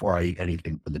those before I eat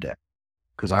anything for the day.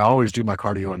 Cause I always do my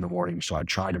cardio in the morning. So I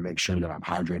try to make sure that I'm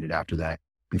hydrated after that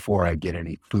before I get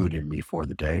any food in me for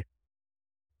the day.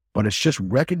 But it's just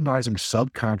recognizing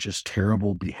subconscious,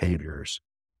 terrible behaviors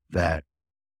that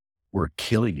were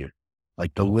killing you.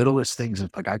 Like the littlest things,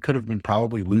 like I could have been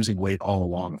probably losing weight all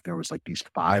along if there was like these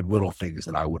 5 little things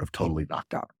that I would have totally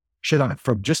knocked out.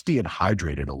 From just being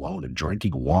hydrated alone and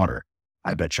drinking water,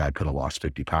 I bet you I could have lost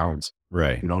 50 pounds,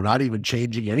 Right. not even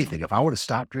changing anything. If I would have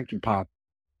stopped drinking pop,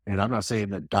 and I'm not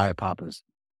saying that diet pop is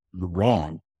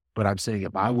wrong, but I'm saying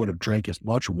if I would have drank as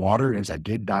much water as I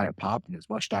did diet pop and as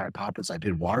much diet pop as I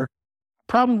did water,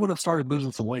 probably would have started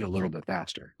losing some weight a little bit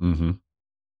faster. Mm-hmm.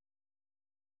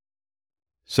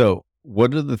 So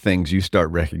what are the things you start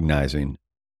recognizing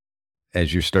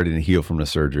as you're starting to heal from the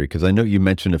surgery? Because I know you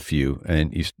mentioned a few,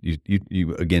 and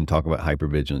you again talk about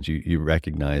hypervigilance. You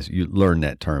recognize, you learn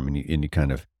that term, and you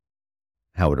kind of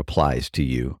how it applies to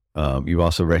you. You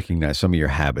also recognize some of your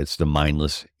habits, the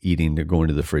mindless eating, the going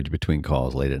to the fridge between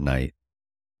calls late at night.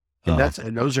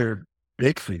 And those are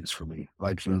big things for me.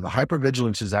 Like the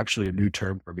hypervigilance is actually a new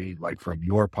term for me, like from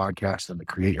your podcast and the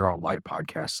Create Your Own Life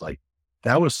podcast. Like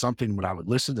that was something when I would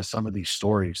listen to some of these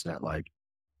stories that like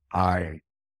I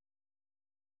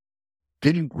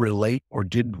didn't relate or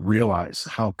didn't realize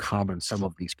how common some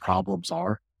of these problems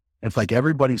are. It's like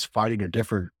everybody's fighting a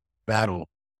different battle,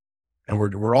 and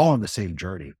we're all on the same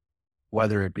journey,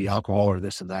 whether it be alcohol or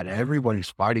this and that. Everybody's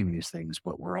fighting these things,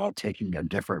 but we're all taking a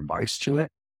different vice to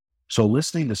it. So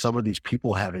listening to some of these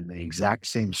people having the exact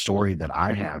same story that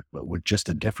I have, but with just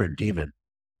a different demon,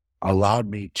 allowed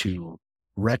me to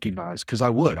recognize, because I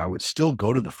would still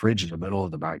go to the fridge in the middle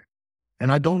of the night,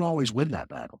 and I don't always win that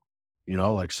battle.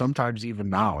 Like sometimes even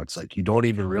now, it's like you don't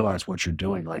even realize what you're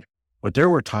doing. Like, but there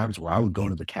were times where I would go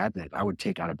to the cabinet, I would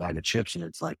take out a bag of chips, and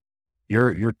it's like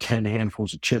you're 10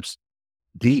 handfuls of chips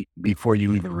deep before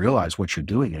you even realize what you're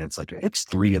doing. And it's like, it's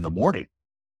 3 a.m.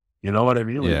 You know what I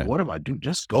mean? Like, Yeah. what am I doing?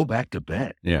 Just go back to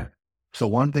bed. Yeah. So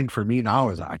one thing for me now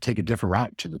is I take a different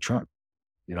route to the truck.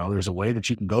 There's a way that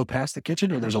you can go past the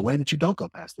kitchen, or there's a way that you don't go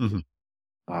past the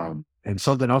kitchen. And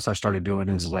something else I started doing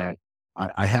is that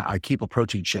I keep a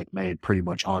protein shake made pretty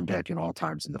much on deck at all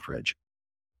times in the fridge.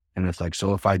 And it's like,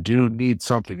 so if I do need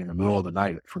something in the middle of the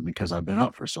night because I've been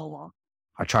up for so long,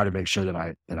 I try to make sure that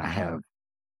I have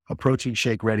a protein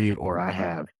shake ready, or I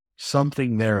have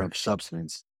something there of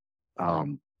substance,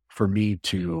 for me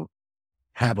to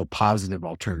have a positive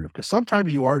alternative. Because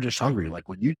sometimes you are just hungry. Like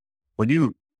when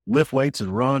you lift weights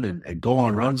and run and go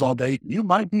on runs all day, you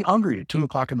might be hungry at 2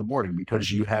 o'clock in the morning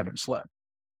because you haven't slept.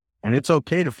 And it's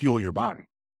okay to fuel your body,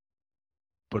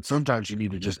 but sometimes you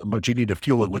need to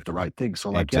fuel it with the right thing. So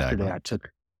like Exactly. yesterday,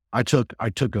 I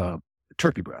took a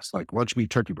turkey breast, like lunch meat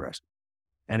turkey breast.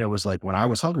 And it was like, when I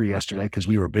was hungry yesterday, cause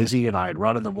we were busy and I had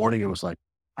run in the morning, it was like,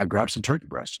 I grabbed some turkey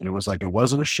breast, and it was like, it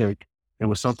wasn't a shake. It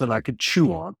was something I could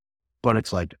chew on, but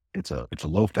it's like, it's a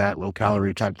low fat, low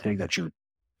calorie type thing that you're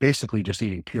basically just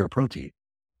eating pure protein.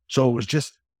 So it was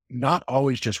just not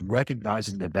always just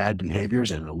recognizing the bad behaviors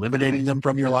and eliminating them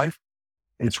from your life.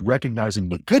 It's recognizing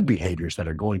the good behaviors that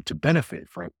are going to benefit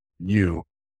from you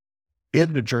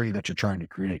in the journey that you're trying to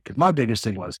create. Cause my biggest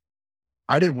thing was,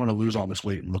 I didn't want to lose all this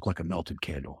weight and look like a melted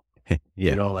candle.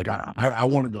 Yeah. Like I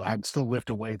wanted to, I'm still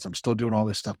lifting weights. I'm still doing all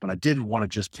this stuff, but I didn't want to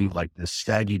just be like this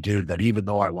saggy dude that even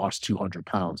though I lost 200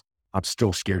 pounds, I'm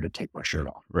still scared to take my shirt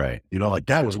off. Right. Like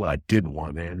that was what I didn't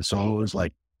want, man. So it was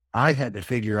like, I had to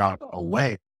figure out a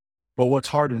way. But what's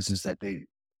hard is that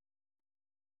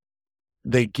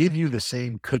they give you the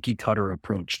same cookie cutter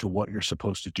approach to what you're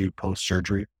supposed to do post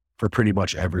surgery for pretty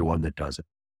much everyone that does it.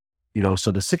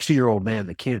 So the 60-year-old man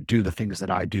that can't do the things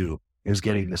that I do is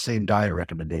getting the same diet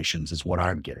recommendations as what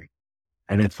I'm getting.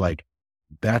 And it's like,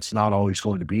 that's not always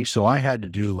going to be. So I had to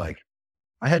do like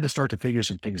I had to start to figure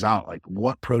some things out, like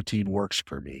what protein works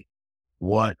for me,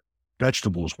 what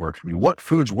vegetables work for me, what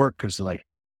foods work. Cause like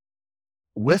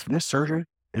with this surgery,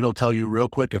 it'll tell you real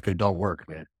quick if it don't work,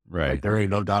 man. Like Right. there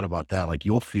ain't no doubt about that. Like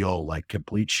you'll feel like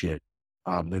complete shit.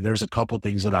 And there's a couple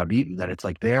things that I've eaten that it's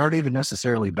like, they aren't even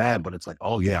necessarily bad, but it's like,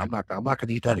 oh yeah, I'm not going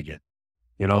to eat that again.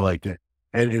 You know, like, and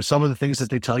if some of the things that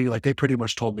they tell you, like they pretty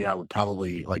much told me I would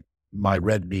probably like my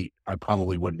red meat. I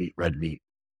probably wouldn't eat red meat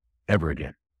ever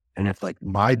again. And it's like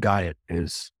my diet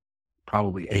is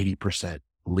probably 80%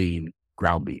 lean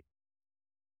ground meat.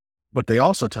 But they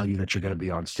also tell you that you're going to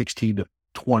be on 16 to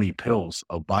 20 pills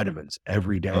of vitamins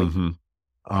every day, Hmm.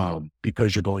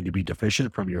 because you're going to be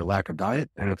deficient from your lack of diet.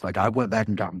 And it's like I went back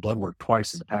and gotten blood work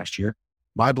twice in the past year.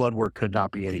 My blood work could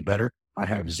not be any better. I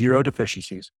have zero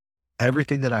deficiencies.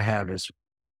 Everything that I have is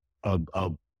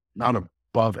not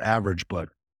above average, but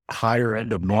higher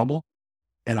end of normal.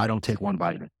 And I don't take one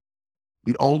vitamin.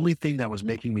 The only thing that was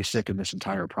making me sick in this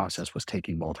entire process was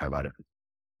taking multivitamins.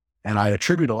 And I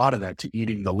attribute a lot of that to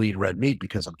eating the lean red meat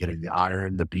because I'm getting the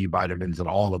iron, the B vitamins, and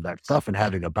all of that stuff and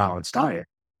having a balanced diet.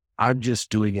 I'm just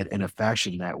doing it in a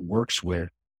fashion that works with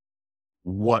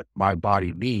what my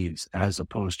body needs as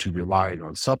opposed to relying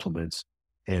on supplements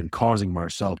and causing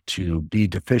myself to be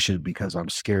deficient because I'm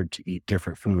scared to eat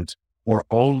different foods or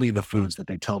only the foods that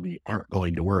they tell me aren't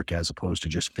going to work, as opposed to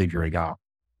just figuring out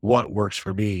what works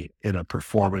for me in a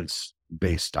performance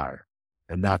based diet.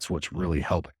 And that's what's really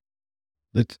helping.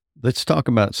 Let's talk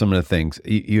about some of the things.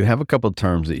 You have a couple of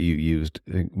terms that you used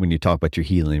when you talk about your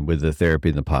healing with the therapy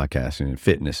and the podcasting and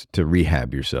fitness to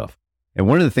rehab yourself. And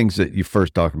one of the things that you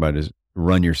first talked about is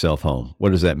run yourself home. What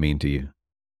does that mean to you?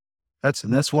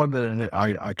 That's one that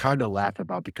I kind of laugh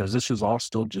about because this is all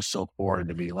still just so foreign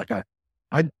to me. Like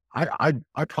I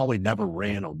probably never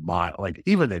ran a mile. Like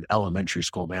even in elementary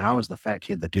school, man, I was the fat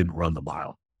kid that didn't run the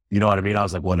mile. You know what I mean? I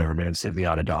was like, whatever, man, send me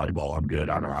out of dodgeball. I'm good.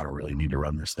 I don't really need to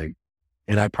run this thing.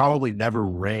 And I probably never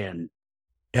ran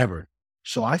ever.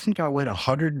 So I think I went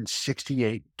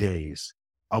 168 days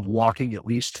of walking at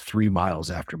least 3 miles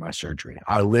after my surgery.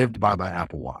 I lived by my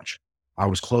Apple Watch. I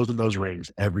was closing those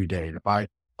rings every day. And if I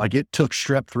like, it took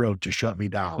strep throat to shut me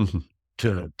down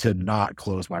Mhm. to not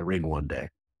close my ring one day.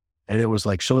 And it was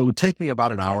like, so it would take me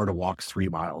about an hour to walk 3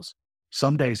 miles.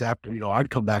 Some days after, I'd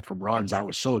come back from runs. I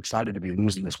was so excited to be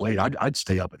losing this weight. I'd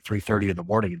stay up at 3:30 in the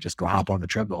morning and just go hop on the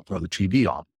treadmill, throw the TV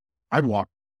on. I'd walk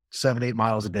 7, 8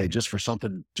 miles a day just for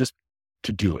something, just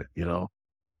to do it.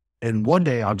 And one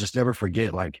day I'll just never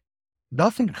forget, like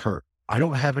nothing hurt. I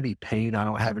don't have any pain. I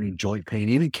don't have any joint pain,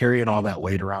 even carrying all that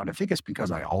weight around. I think it's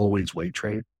because I always weight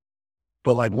train.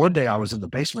 But like one day I was in the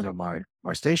basement of my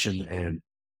station and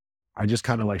I just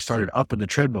kind of like started upping the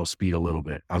treadmill speed a little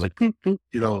bit. I was like, "Boop,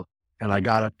 boop," and I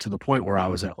got up to the point where I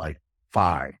was at like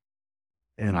 5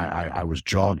 and I was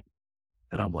jogging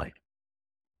and I'm like,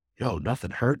 yo,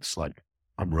 nothing hurts. Like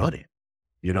I'm running.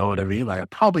 You know what I mean? Like I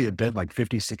probably had been like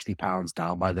 50, 60 pounds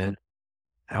down by then.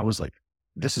 And I was like,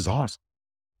 this is awesome.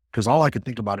 Cause all I could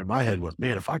think about in my head was,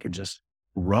 man, if I could just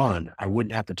run, I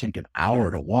wouldn't have to take an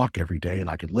hour to walk every day and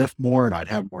I could lift more and I'd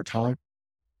have more time.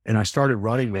 And I started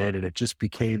running, man, and it just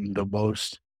became the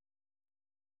most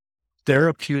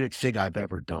therapeutic thing I've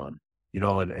ever done.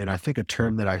 And I think a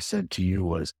term that I said to you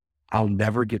was, I'll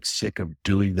never get sick of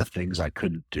doing the things I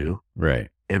couldn't do. Right.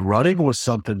 And running was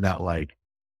something that like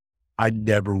I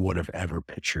never would have ever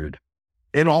pictured.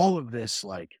 In all of this,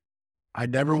 like I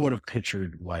never would have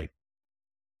pictured like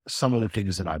some of the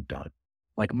things that I've done.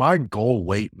 Like my goal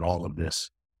weight in all of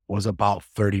this was about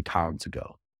 30 pounds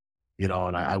ago, and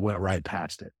I went right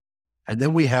past it. And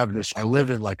then we have this, I live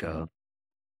in like a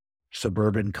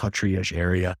suburban country-ish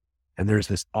area. And there's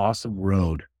this awesome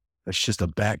road that's just a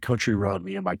backcountry road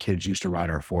me and my kids used to ride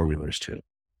our four-wheelers to.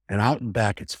 And out and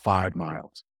back, it's 5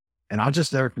 miles. And I'll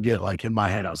just never forget, like in my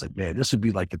head, I was like, man, this would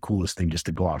be like the coolest thing just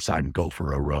to go outside and go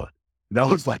for a run. That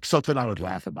was like something I would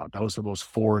laugh about. That was the most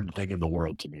foreign thing in the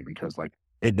world to me because like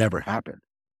it never happened.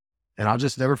 And I'll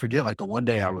just never forget, like the one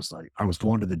day I was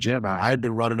going to the gym. I had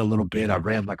been running a little bit. I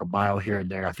ran like a mile here and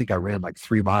there. I think I ran like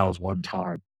 3 miles one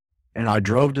time. And I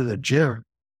drove to the gym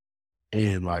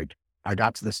and like I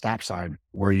got to the stop sign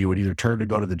where you would either turn to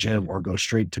go to the gym or go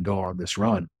straight to go on this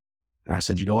run. And I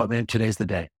said, you know what, man, today's the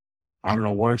day. I don't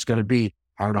know where it's going to be.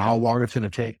 I don't know how long it's going to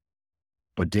take,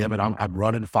 but damn it, I'm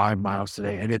running 5 miles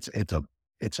today. And it's a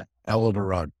hell of a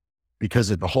run because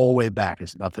the whole way back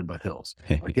is nothing but hills.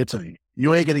 Like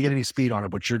you ain't going to get any speed on it,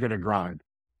 but you're going to grind.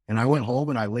 And I went home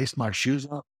and I laced my shoes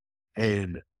up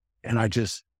and, and I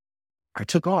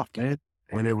took off, man.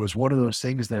 And it was one of those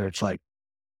things that it's like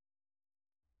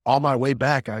on my way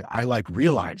back, I like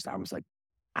realized I was like,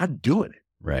 I'm doing it,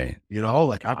 Right.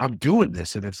 like I'm doing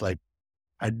this. And it's like,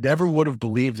 I never would have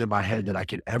believed in my head that I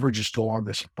could ever just go on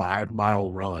this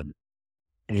 5-mile run.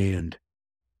 And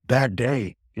that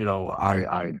day,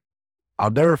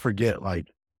 I'll never forget,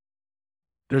 like,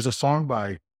 there's a song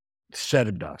by Set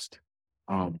and Dust,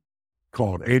 um,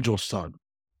 called Angel's Son.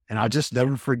 And I just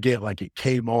never forget, like, it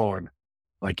came on,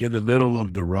 like, in the middle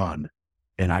of the run,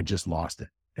 and I just lost it.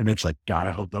 And it's like, God,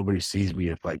 I hope nobody sees me.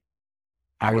 If, like,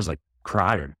 I was like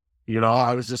crying,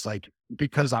 I was just like,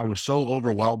 because I was so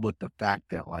overwhelmed with the fact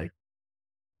that, like,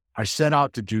 I set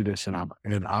out to do this, and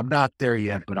I'm not there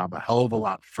yet, but I'm a hell of a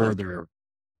lot further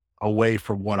away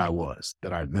from what I was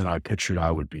than I pictured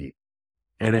I would be.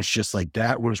 And it's just like,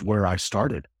 that was where I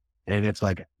started. And it's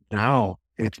like, now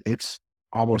it's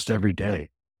almost every day.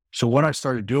 So what I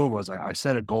started doing was I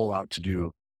set a goal out to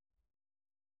do.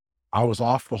 I was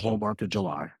off the whole month of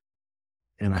July,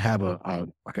 and I have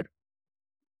like a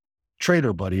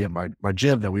trainer buddy at my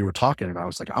gym that we were talking, and I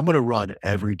was like, I'm going to run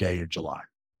every day in July,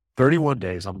 31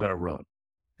 days. I'm going to run.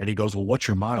 And he goes, well, what's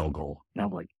your mile goal? And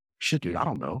I'm like, shit, dude, I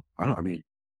don't know. I mean,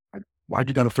 why'd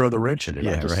you got to throw the wrench in it?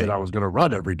 I Yeah, just said right. I was going to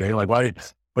run every day. Like, why?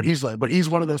 But he's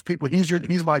one of those people.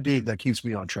 He's my dude that keeps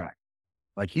me on track.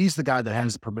 Like, he's the guy that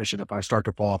has the permission if I start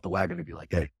to fall off the wagon to be like,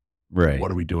 hey, Right.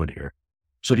 what are we doing here?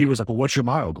 So he was like, well, what's your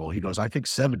mile goal? He goes, I think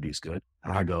 70 is good.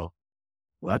 And I go,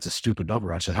 well, that's a stupid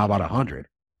number. I said, how about 100?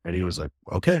 And he was like,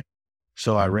 okay.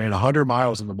 So I ran 100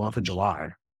 miles in the month of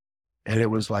July. And it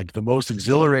was like the most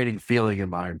exhilarating feeling in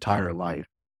my entire life,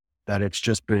 that it's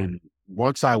just been,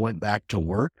 once I went back to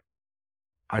work,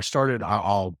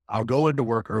 I'll go into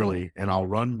work early and I'll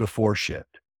run before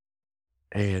shift.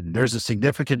 And there's a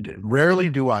significant, rarely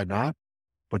do I not,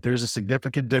 but there's a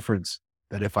significant difference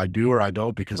that if I do or I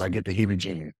don't, because I get the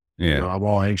heebie-jeebies. Yeah. I'm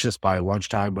all anxious by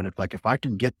lunchtime, but if I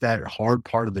can get that hard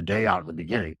part of the day out in the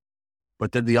beginning.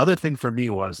 But then the other thing for me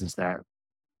is that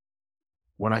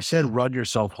when I said run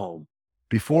yourself home,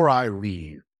 before I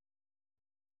leave,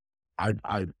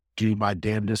 I do my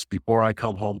damnedest before I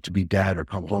come home to be dad or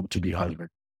come home to be husband,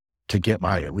 to get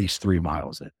my at least 3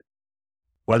 miles in.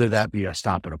 Whether that be a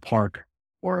stop at a park,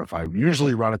 or if I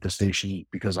usually run at the station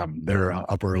because I'm there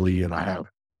up early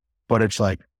but it's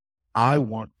like, I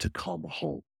want to come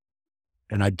home.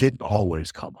 And I didn't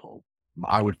always come home.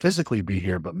 I would physically be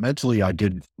here, but mentally I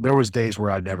didn't. There was days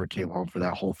where I never came home for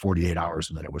that whole 48 hours,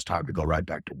 and then it was time to go right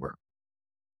back to work.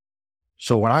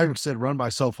 So when I said run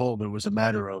myself home, it was a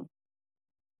matter of,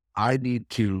 I need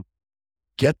to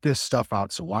get this stuff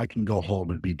out so I can go home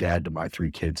and be dad to my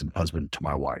 3 kids and husband to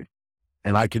my wife.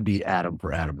 And I can be Adam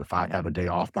for Adam. If I have a day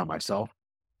off by myself,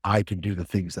 I can do the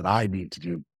things that I need to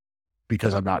do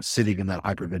because I'm not sitting in that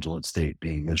hypervigilant state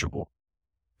being miserable.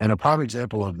 And a prime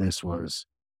example of this was,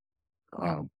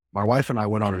 my wife and I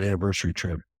went on an anniversary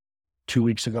trip 2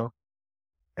 weeks ago,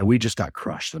 and we just got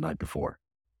crushed the night before.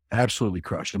 Absolutely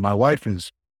crushed. And my wife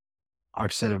is,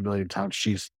 I've said it a million times,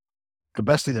 she's the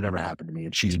best thing that ever happened to me.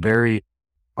 And she's very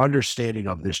understanding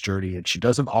of this journey, and she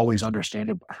doesn't always understand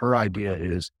it. But her idea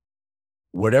is,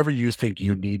 whatever you think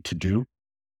you need to do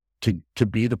to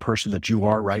be the person that you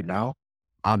are right now,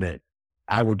 I'm it.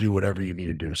 I will do whatever you need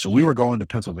to do. So we were going to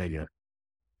Pennsylvania,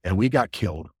 and we got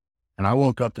killed. And I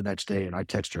woke up the next day and I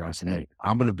texted her. I said, hey,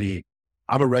 I'm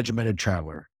a regimented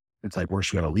traveler. It's like, we're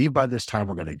going to leave by this time.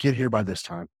 We're going to get here by this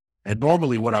time. And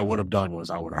normally what I would have done was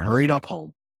I would have hurried up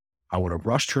home. I would have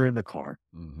rushed her in the car.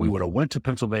 We would have went to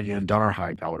Pennsylvania and done our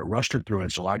hike. I would have rushed her through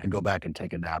it so I could go back and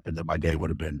take a nap. And then my day I would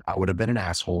have been an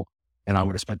asshole. And I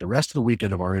would have spent the rest of the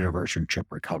weekend of our anniversary trip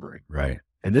recovering. Right.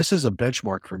 And this is a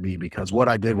benchmark for me, because what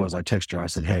I did was I texted her. I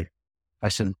said, hey,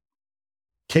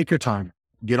 take your time,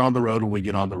 get on the road when we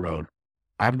get on the road.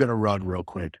 I'm going to run real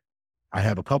quick. I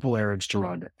have a couple errands to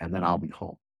run, and then I'll be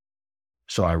home.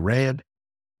 So I ran,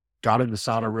 got in the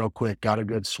sauna real quick, got a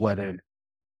good sweat in,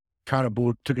 kind of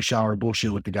took a shower,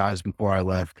 bullshit with the guys before I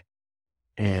left.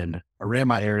 And I ran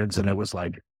my errands, and it was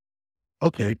like,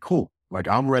 okay, cool. Like,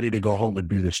 I'm ready to go home and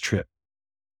do this trip.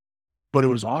 But it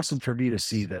was awesome for me to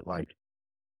see that, like,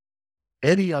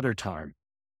 any other time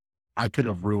I could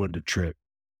have ruined a trip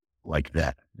like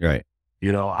that. Right.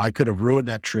 I could have ruined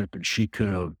that trip,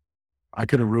 and I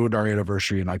could have ruined our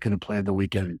anniversary, and I could have planned the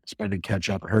weekend spending catch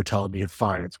up, and her telling me it's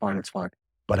fine.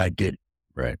 But I did.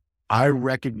 Right. I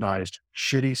recognized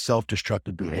shitty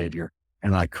self-destructive behavior,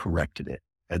 and I corrected it.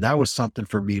 And that was something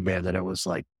for me, man, that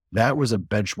that was a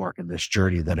benchmark in this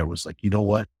journey, that it was like, you know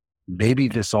what? Maybe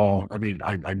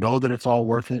I know that it's all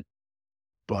worth it,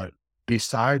 but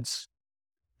besides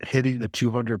hitting the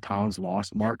 200 pounds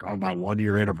lost mark on my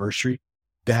 1-year anniversary,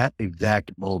 that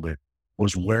exact moment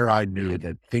was where I knew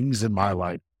that things in my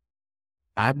life,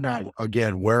 I'm not,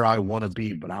 again, where I want to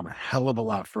be, but I'm a hell of a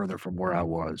lot further from where I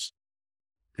was,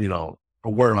 or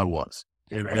where I was.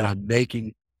 and I'm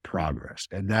making progress.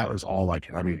 And that was all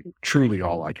truly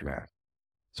all I can ask.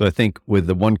 So I think with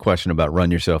the one question about run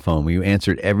yourself home, you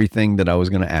answered everything that I was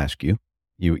going to ask you.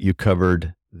 You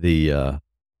covered the,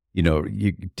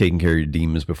 you taking care of your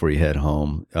demons before you head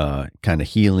home, kind of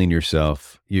healing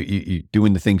yourself, you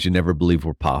doing the things you never believed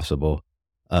were possible.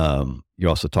 You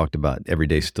also talked about every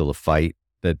day's still a fight,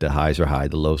 that the highs are high,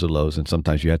 the lows are lows, and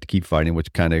sometimes you have to keep fighting,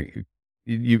 which kind of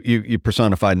you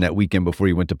personified in that weekend before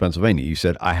you went to Pennsylvania. You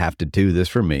said, I have to do this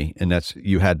for me. And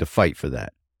you had to fight for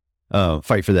that.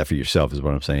 Fight for that for yourself is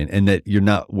what I'm saying. And that you're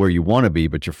not where you want to be,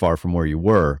 but you're far from where you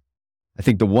were. I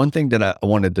think the one thing that I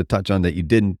wanted to touch on that you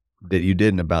didn't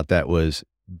about that was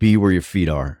be where your feet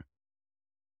are.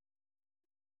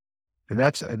 And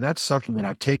that's something that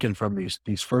I've taken from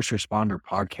these first responder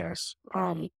podcasts.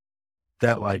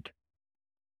 That like,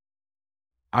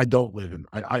 I don't live in,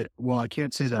 well, I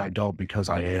can't say that I don't, because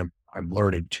I'm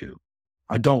learning to.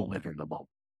 I don't live in the moment.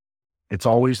 It's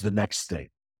always the next thing.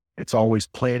 It's always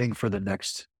planning for the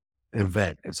next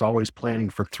event. It's always planning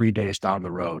for 3 days down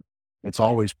the road. It's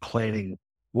always planning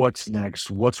what's next,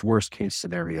 what's worst case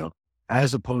scenario,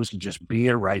 as opposed to just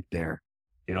being right there.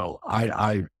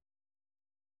 I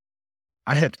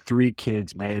have 3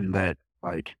 kids, man, that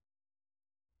like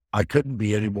I couldn't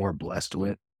be any more blessed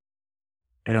with.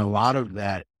 And a lot of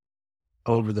that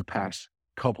over the past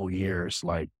couple years,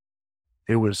 like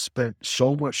it was spent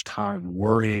so much time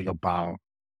worrying about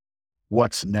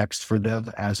what's next for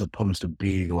them, as opposed to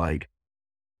being like,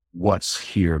 what's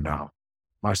here now.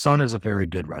 My son is a very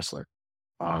good wrestler.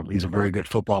 He's a very good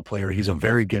football player. He's a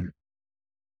very good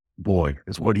boy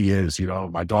is what he is.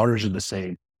 My daughters are the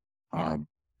same.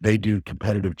 They do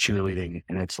competitive cheerleading,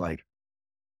 and it's like,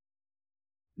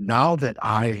 now that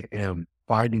I am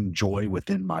finding joy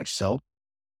within myself,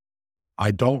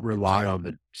 I don't rely on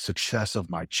the success of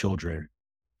my children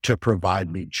to provide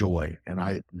me joy. And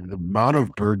the amount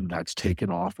of burden that's taken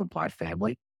off of my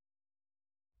family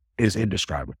is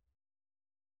indescribable.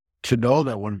 To know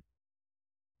that when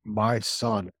my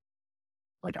son,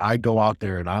 like I go out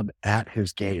there and I'm at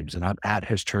his games and I'm at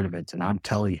his tournaments and I'm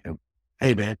telling him,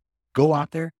 hey man, go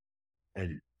out there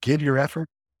and give your effort,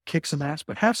 kick some ass,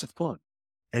 but have some fun.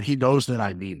 And he knows that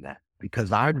I mean that,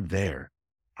 because I'm there,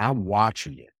 I'm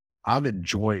watching it, I'm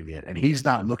enjoying it. And he's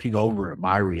not looking over at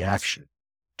my reaction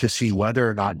to see whether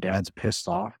or not dad's pissed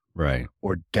off, right,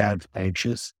 or dad's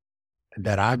anxious.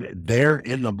 That I'm there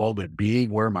in the moment, being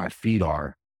where my feet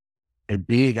are, and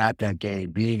being at that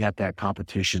game, being at that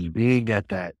competition, being at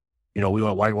that, we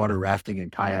went whitewater rafting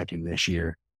and kayaking this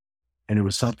year. And it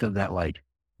was something that like,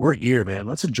 we're here, man.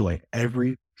 Let's enjoy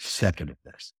every second of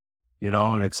this,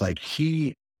 and it's like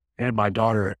he and my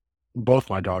daughter, both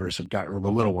my daughters have got, the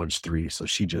little one's 3. So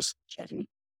she's just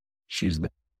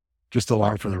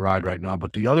along for the ride right now.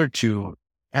 But the other 2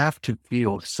 have to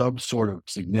feel some sort of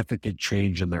significant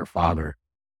change in their father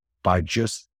by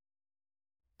just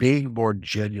being more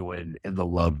genuine in the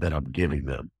love that I'm giving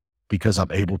them, because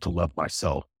I'm able to love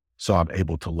myself. So I'm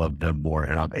able to love them more,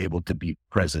 and I'm able to be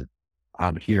present.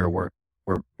 I'm here. We're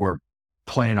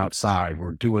playing outside.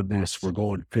 We're doing this. We're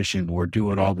going fishing. We're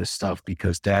doing all this stuff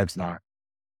because dad's not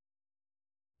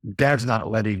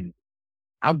letting,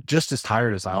 I'm just as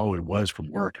tired as I always was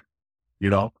from work.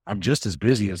 I'm just as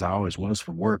busy as I always was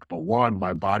from work, but 1,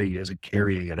 my body isn't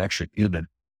carrying an extra human.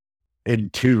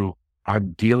 And 2,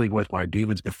 I'm dealing with my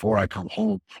demons before I come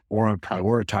home, or I'm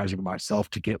prioritizing myself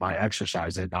to get my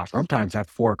exercise in. Now, sometimes at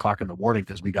 4:00 in the morning,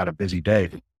 because we got a busy day.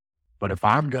 But if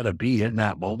I'm going to be in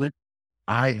that moment,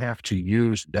 I have to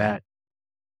use that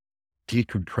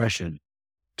decompression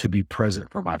to be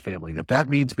present for my family. If that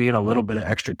means being a little bit of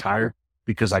extra tired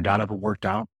because I got up and worked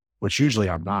out, which usually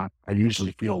I'm not, I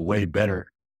usually feel way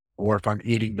better. Or if I'm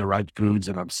eating the right foods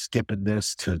and I'm skipping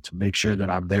this to make sure that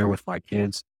I'm there with my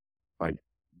kids, like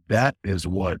that is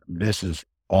what this is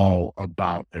all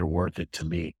about, and worth it to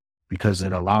me, because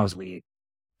it allows me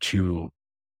to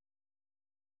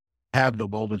have the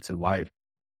moments in life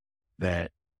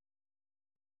that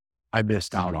I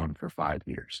missed out on for 5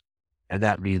 years. And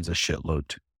that means a shitload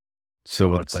too.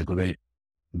 So it's like, go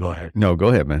ahead. No, go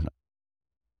ahead, man.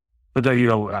 But then,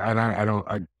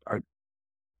 and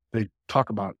they talk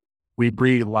about, we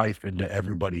breathe life into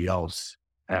everybody else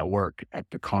at work at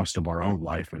the cost of our own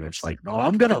life. And it's like, no,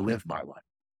 I'm going to live my life.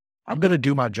 I'm going to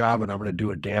do my job, and I'm going to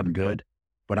do it damn good,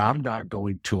 but I'm not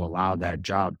going to allow that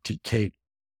job to take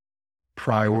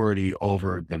priority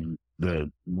over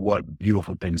the what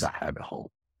beautiful things I have at home.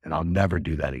 And I'll never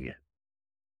do that again.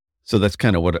 So that's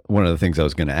kind of one of the things I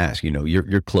was going to ask.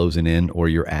 You're closing in, or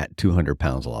you're at 200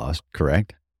 pounds lost,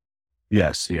 correct?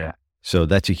 Yes. Yeah. So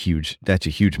that's a huge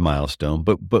milestone.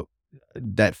 But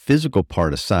that physical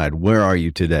part aside, where are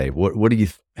you today? What are you,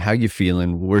 how you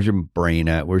feeling? Where's your brain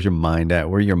at? Where's your mind at?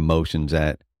 Where are your emotions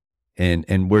at?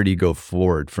 And where do you go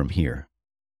forward from here?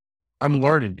 I'm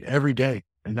learning every day.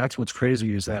 And that's what's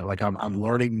crazy is that like I'm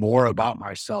learning more about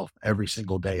myself every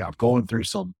single day. I'm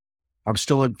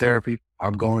still in therapy.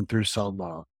 I'm going through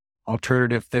some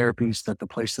alternative therapies that the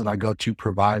place that I go to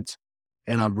provides.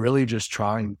 And I'm really just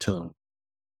trying to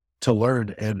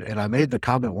learn. And I made the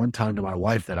comment one time to my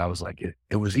wife that I was like,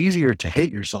 it was easier to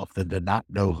hate yourself than to not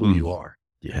know who you are.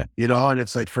 Yeah. And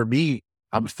it's like, for me,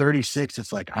 I'm 36.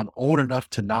 It's like, I'm old enough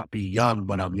to not be young,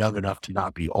 but I'm young enough to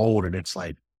not be old. And it's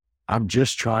like, I'm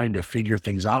just trying to figure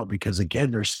things out because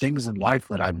again, there's things in life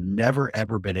that I've never,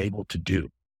 ever been able to do.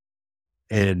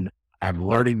 And I'm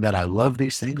learning that I love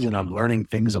these things and I'm learning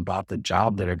things about the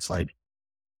job that it's like,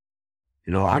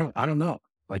 I don't know.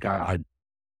 Like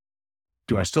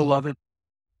do I still love it?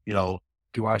 You know,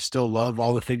 do I still love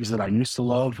all the things that I used to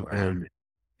love? And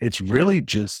it's really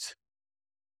just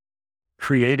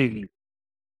creating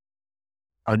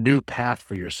a new path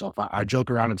for yourself. I joke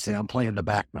around and say, I'm playing the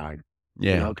back nine,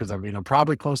 Yeah. because I'm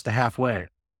probably close to halfway,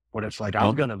 but it's like, Well,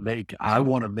 I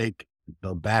want to make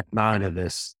the back nine of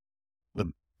this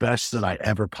the best that I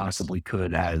ever possibly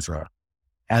could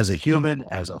as a human,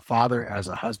 as a father, as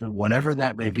a husband, whatever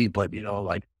that may be. But,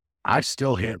 like I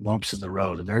still hit lumps in the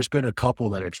road. And there's been a couple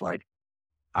that it's like,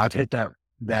 I've hit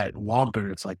that lump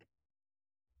and it's like,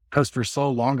 because for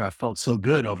so long I felt so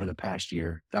good over the past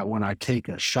year that when I take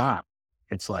a shot,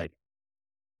 it's like,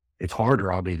 it's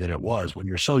harder on me than it was. When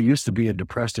you're so used to being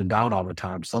depressed and down all the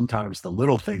time, sometimes the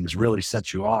little things really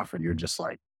set you off and you're just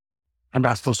like, I'm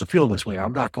not supposed to feel this way.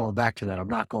 I'm not going back to that. I'm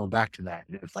not going back to that.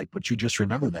 And it's like, but you just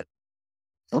remember that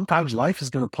sometimes life is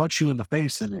going to punch you in the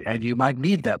face and you might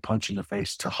need that punch in the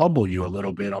face to humble you a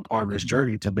little bit on part of this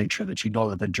journey to make sure that you know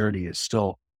that the journey is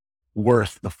still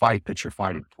worth the fight that you're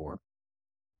fighting for.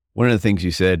 one of the things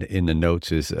you said in the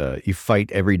notes is you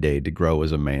fight every day to grow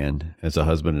as a man, as a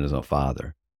husband, and as a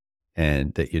father,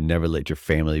 and that you never let your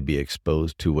family be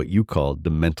exposed to what you called the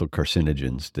mental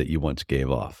carcinogens that you once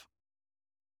gave off.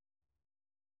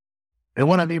 And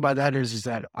what I mean by that is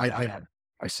that I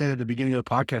said at the beginning of the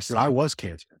podcast that I was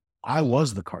cancer. I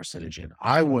was the carcinogen.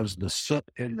 I was the soot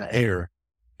in the air,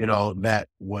 that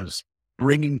was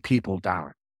bringing people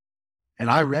down. And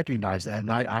I recognize that.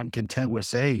 And I'm content with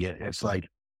saying it. It's like,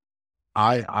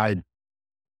 I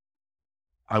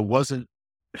wasn't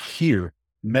here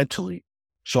mentally.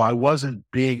 So I wasn't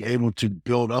being able to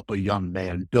build up a young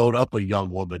man, build up a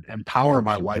young woman, empower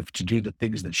my wife to do the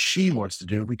things that she wants to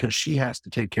do because she has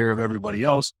to take care of everybody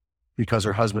else because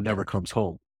her husband never comes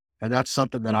home. And that's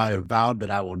something that I have vowed that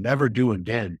I will never do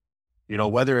again.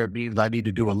 Whether it means I need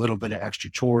to do a little bit of extra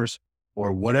chores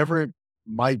or whatever it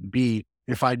might be,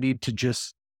 if I need to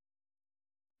just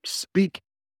speak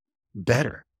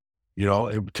better,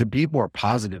 to be more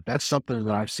positive. That's something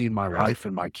that I've seen my wife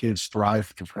and my kids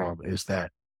thrive from is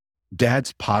that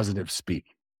dad's positive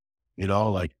speak,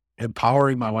 like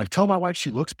empowering my wife. Tell my wife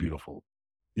she looks beautiful.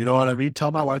 You know what I mean?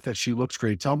 Tell my wife that she looks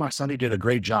great. Tell my son he did a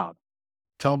great job.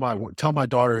 Tell my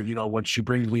daughter, when she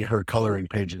brings me her coloring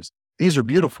pages, these are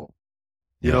beautiful.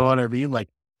 You know what I mean? Like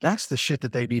that's the shit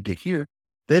that they need to hear.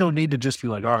 They don't need to just be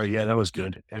like, all right, yeah, that was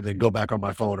good. And then go back on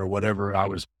my phone or whatever I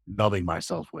was numbing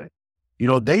myself with.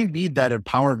 They need that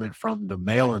empowerment from the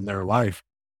male in their life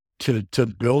to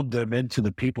build them into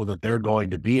the people that they're going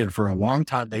to be. And for a long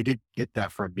time, they didn't get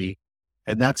that from me.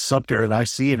 And that's something that I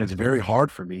see, and it's very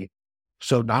hard for me.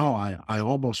 So now I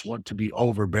almost want to be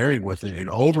overbearing with it and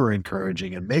over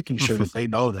encouraging and making sure that they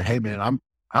know that, hey man,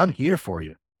 I'm here for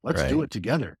you. Let's do it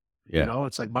together. Yeah.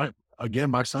 It's like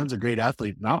my son's a great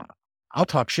athlete. Now I'll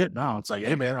talk shit now. It's like,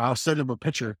 hey man, I'll send him a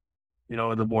picture, in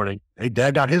the morning. Hey,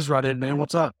 dad got his run in, man.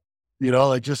 What's up?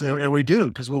 And we do,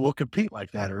 because we'll compete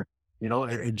like that or,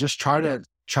 and just try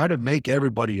to make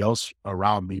everybody else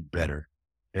around me better.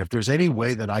 If there's any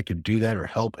way that I can do that or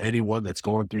help anyone that's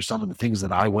going through some of the things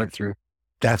that I went through,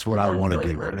 that's what I want to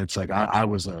do. And it's like, I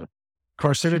was a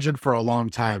carcinogen for a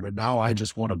long time, and now I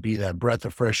just want to be that breath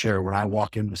of fresh air when I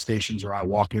walk in the stations or I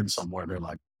walk in somewhere. They're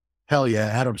like, hell yeah,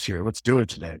 Adam's here. Let's do it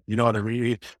today. You know what I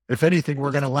mean? If anything, we're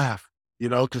going to laugh,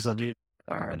 because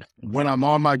when I'm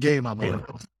on my game, I'm a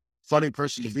funny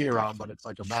person to be around, but it's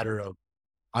like a matter of,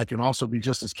 I can also be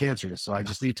just as cancerous. So I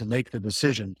just need to make the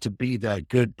decision to be that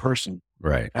good person.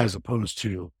 Right. As opposed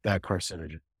to that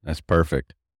carcinogen. That's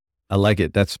perfect. I like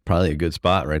it. That's probably a good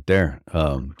spot right there.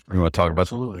 You want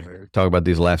to talk about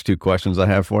these last two questions I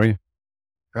have for you?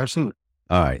 Absolutely.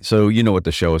 All right. So you know what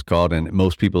the show is called, and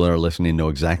most people that are listening know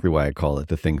exactly why I call it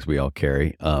The Things We All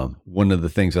Carry. One of the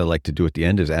things I like to do at the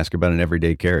end is ask about an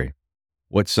everyday carry.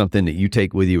 What's something that you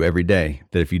take with you every day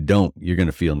that if you don't, you're going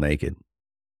to feel naked?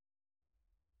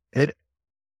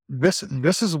 This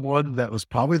is one that was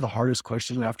probably the hardest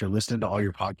question after listening to all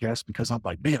your podcasts, because I'm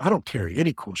like, man, I don't carry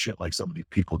any cool shit like some of these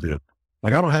people do.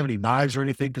 Like, I don't have any knives or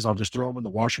anything because I'll just throw them in the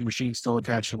washing machine, still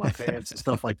attached to my pants and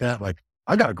stuff like that. Like,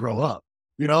 I got to grow up,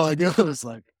 like, it was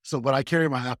like, so, but I carry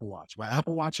my Apple Watch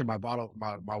and my bottle,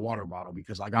 my water bottle,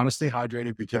 because I got to stay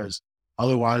hydrated, because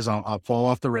otherwise I'll fall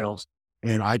off the rails.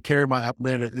 And I carry my Apple,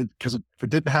 because if it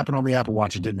didn't happen on the Apple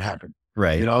Watch, it didn't happen.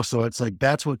 Right. So it's like,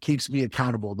 that's what keeps me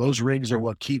accountable. Those rings are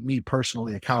what keep me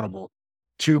personally accountable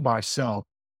to myself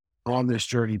on this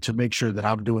journey to make sure that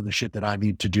I'm doing the shit that I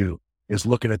need to do, is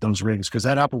looking at those rings. Cause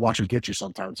that Apple Watch will get you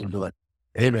sometimes and be like,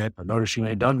 hey man, I noticed you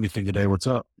ain't done anything today. What's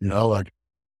up? Like,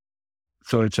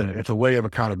 so it's a way of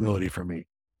accountability for me.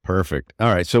 Perfect.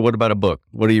 All right. So what about a book?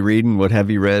 What are you reading? What have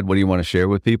you read? What do you want to share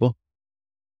with people?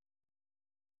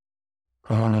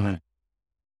 I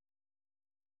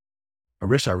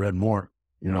wish I read more.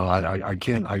 I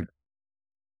can't.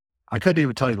 I couldn't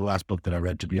even tell you the last book that I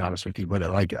read, to be honest with you. But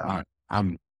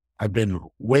I've been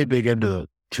way big into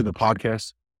the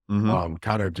podcast.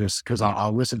 Kind of just because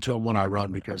I'll listen to them when I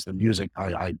run, because the music,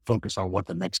 I focus on what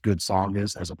the next good song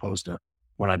is, as opposed to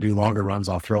when I do longer runs,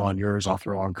 I'll throw on yours, I'll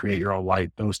throw on Create Your Own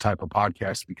Light, those type of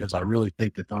podcasts, because I really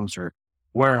think that those are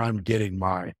where I'm getting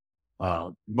my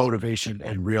motivation,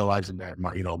 and realizing that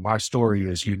my story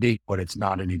is unique, but it's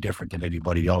not any different than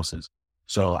anybody else's.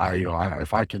 So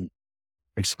if I can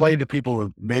explain to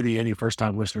people, maybe any first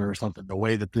time listener or something, the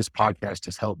way that this podcast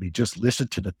has helped me, just listen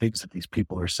to the things that these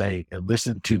people are saying, and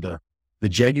listen to the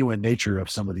genuine nature of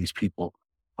some of these people,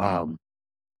 of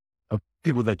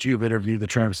people that you've interviewed, that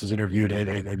Travis has interviewed,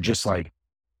 and just like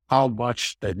how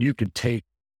much that you can take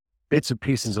bits and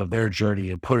pieces of their journey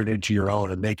and put it into your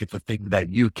own and make it the thing that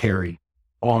you carry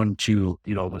on to,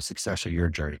 the success of your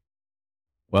journey.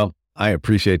 Well, I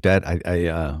appreciate that.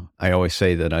 I always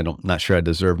say that not sure I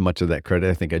deserve much of that credit.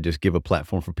 I think I just give a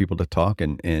platform for people to talk,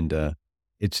 and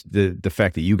it's the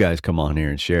fact that you guys come on here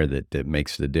and share that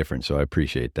makes the difference. So I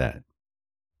appreciate that.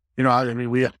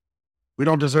 We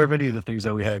don't deserve any of the things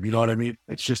that we have. You know what I mean?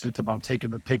 It's about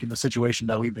taking the situation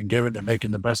that we've been given and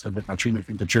making the best of it. I truly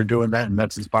think that you're doing that, and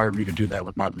that's inspired me to do that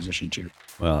with my position too.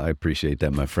 Well, I appreciate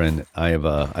that, my friend.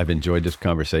 I've enjoyed this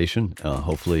conversation.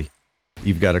 Hopefully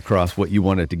you've got across what you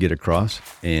wanted to get across,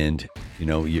 and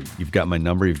you've got my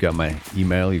number, you've got my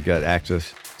email, you've got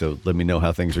access. So let me know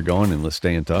how things are going, and let's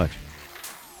stay in touch.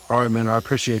 All right, man. I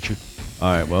appreciate you.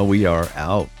 All right. Well, we are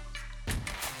out.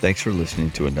 Thanks for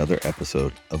listening to another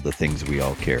episode of The Things We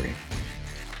All Carry.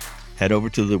 Head over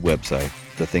to the website,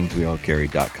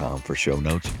 thethingsweallcarry.com, for show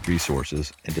notes,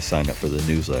 resources, and to sign up for the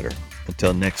newsletter.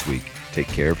 Until next week, take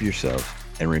care of yourselves,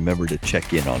 and remember to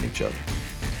check in on each other.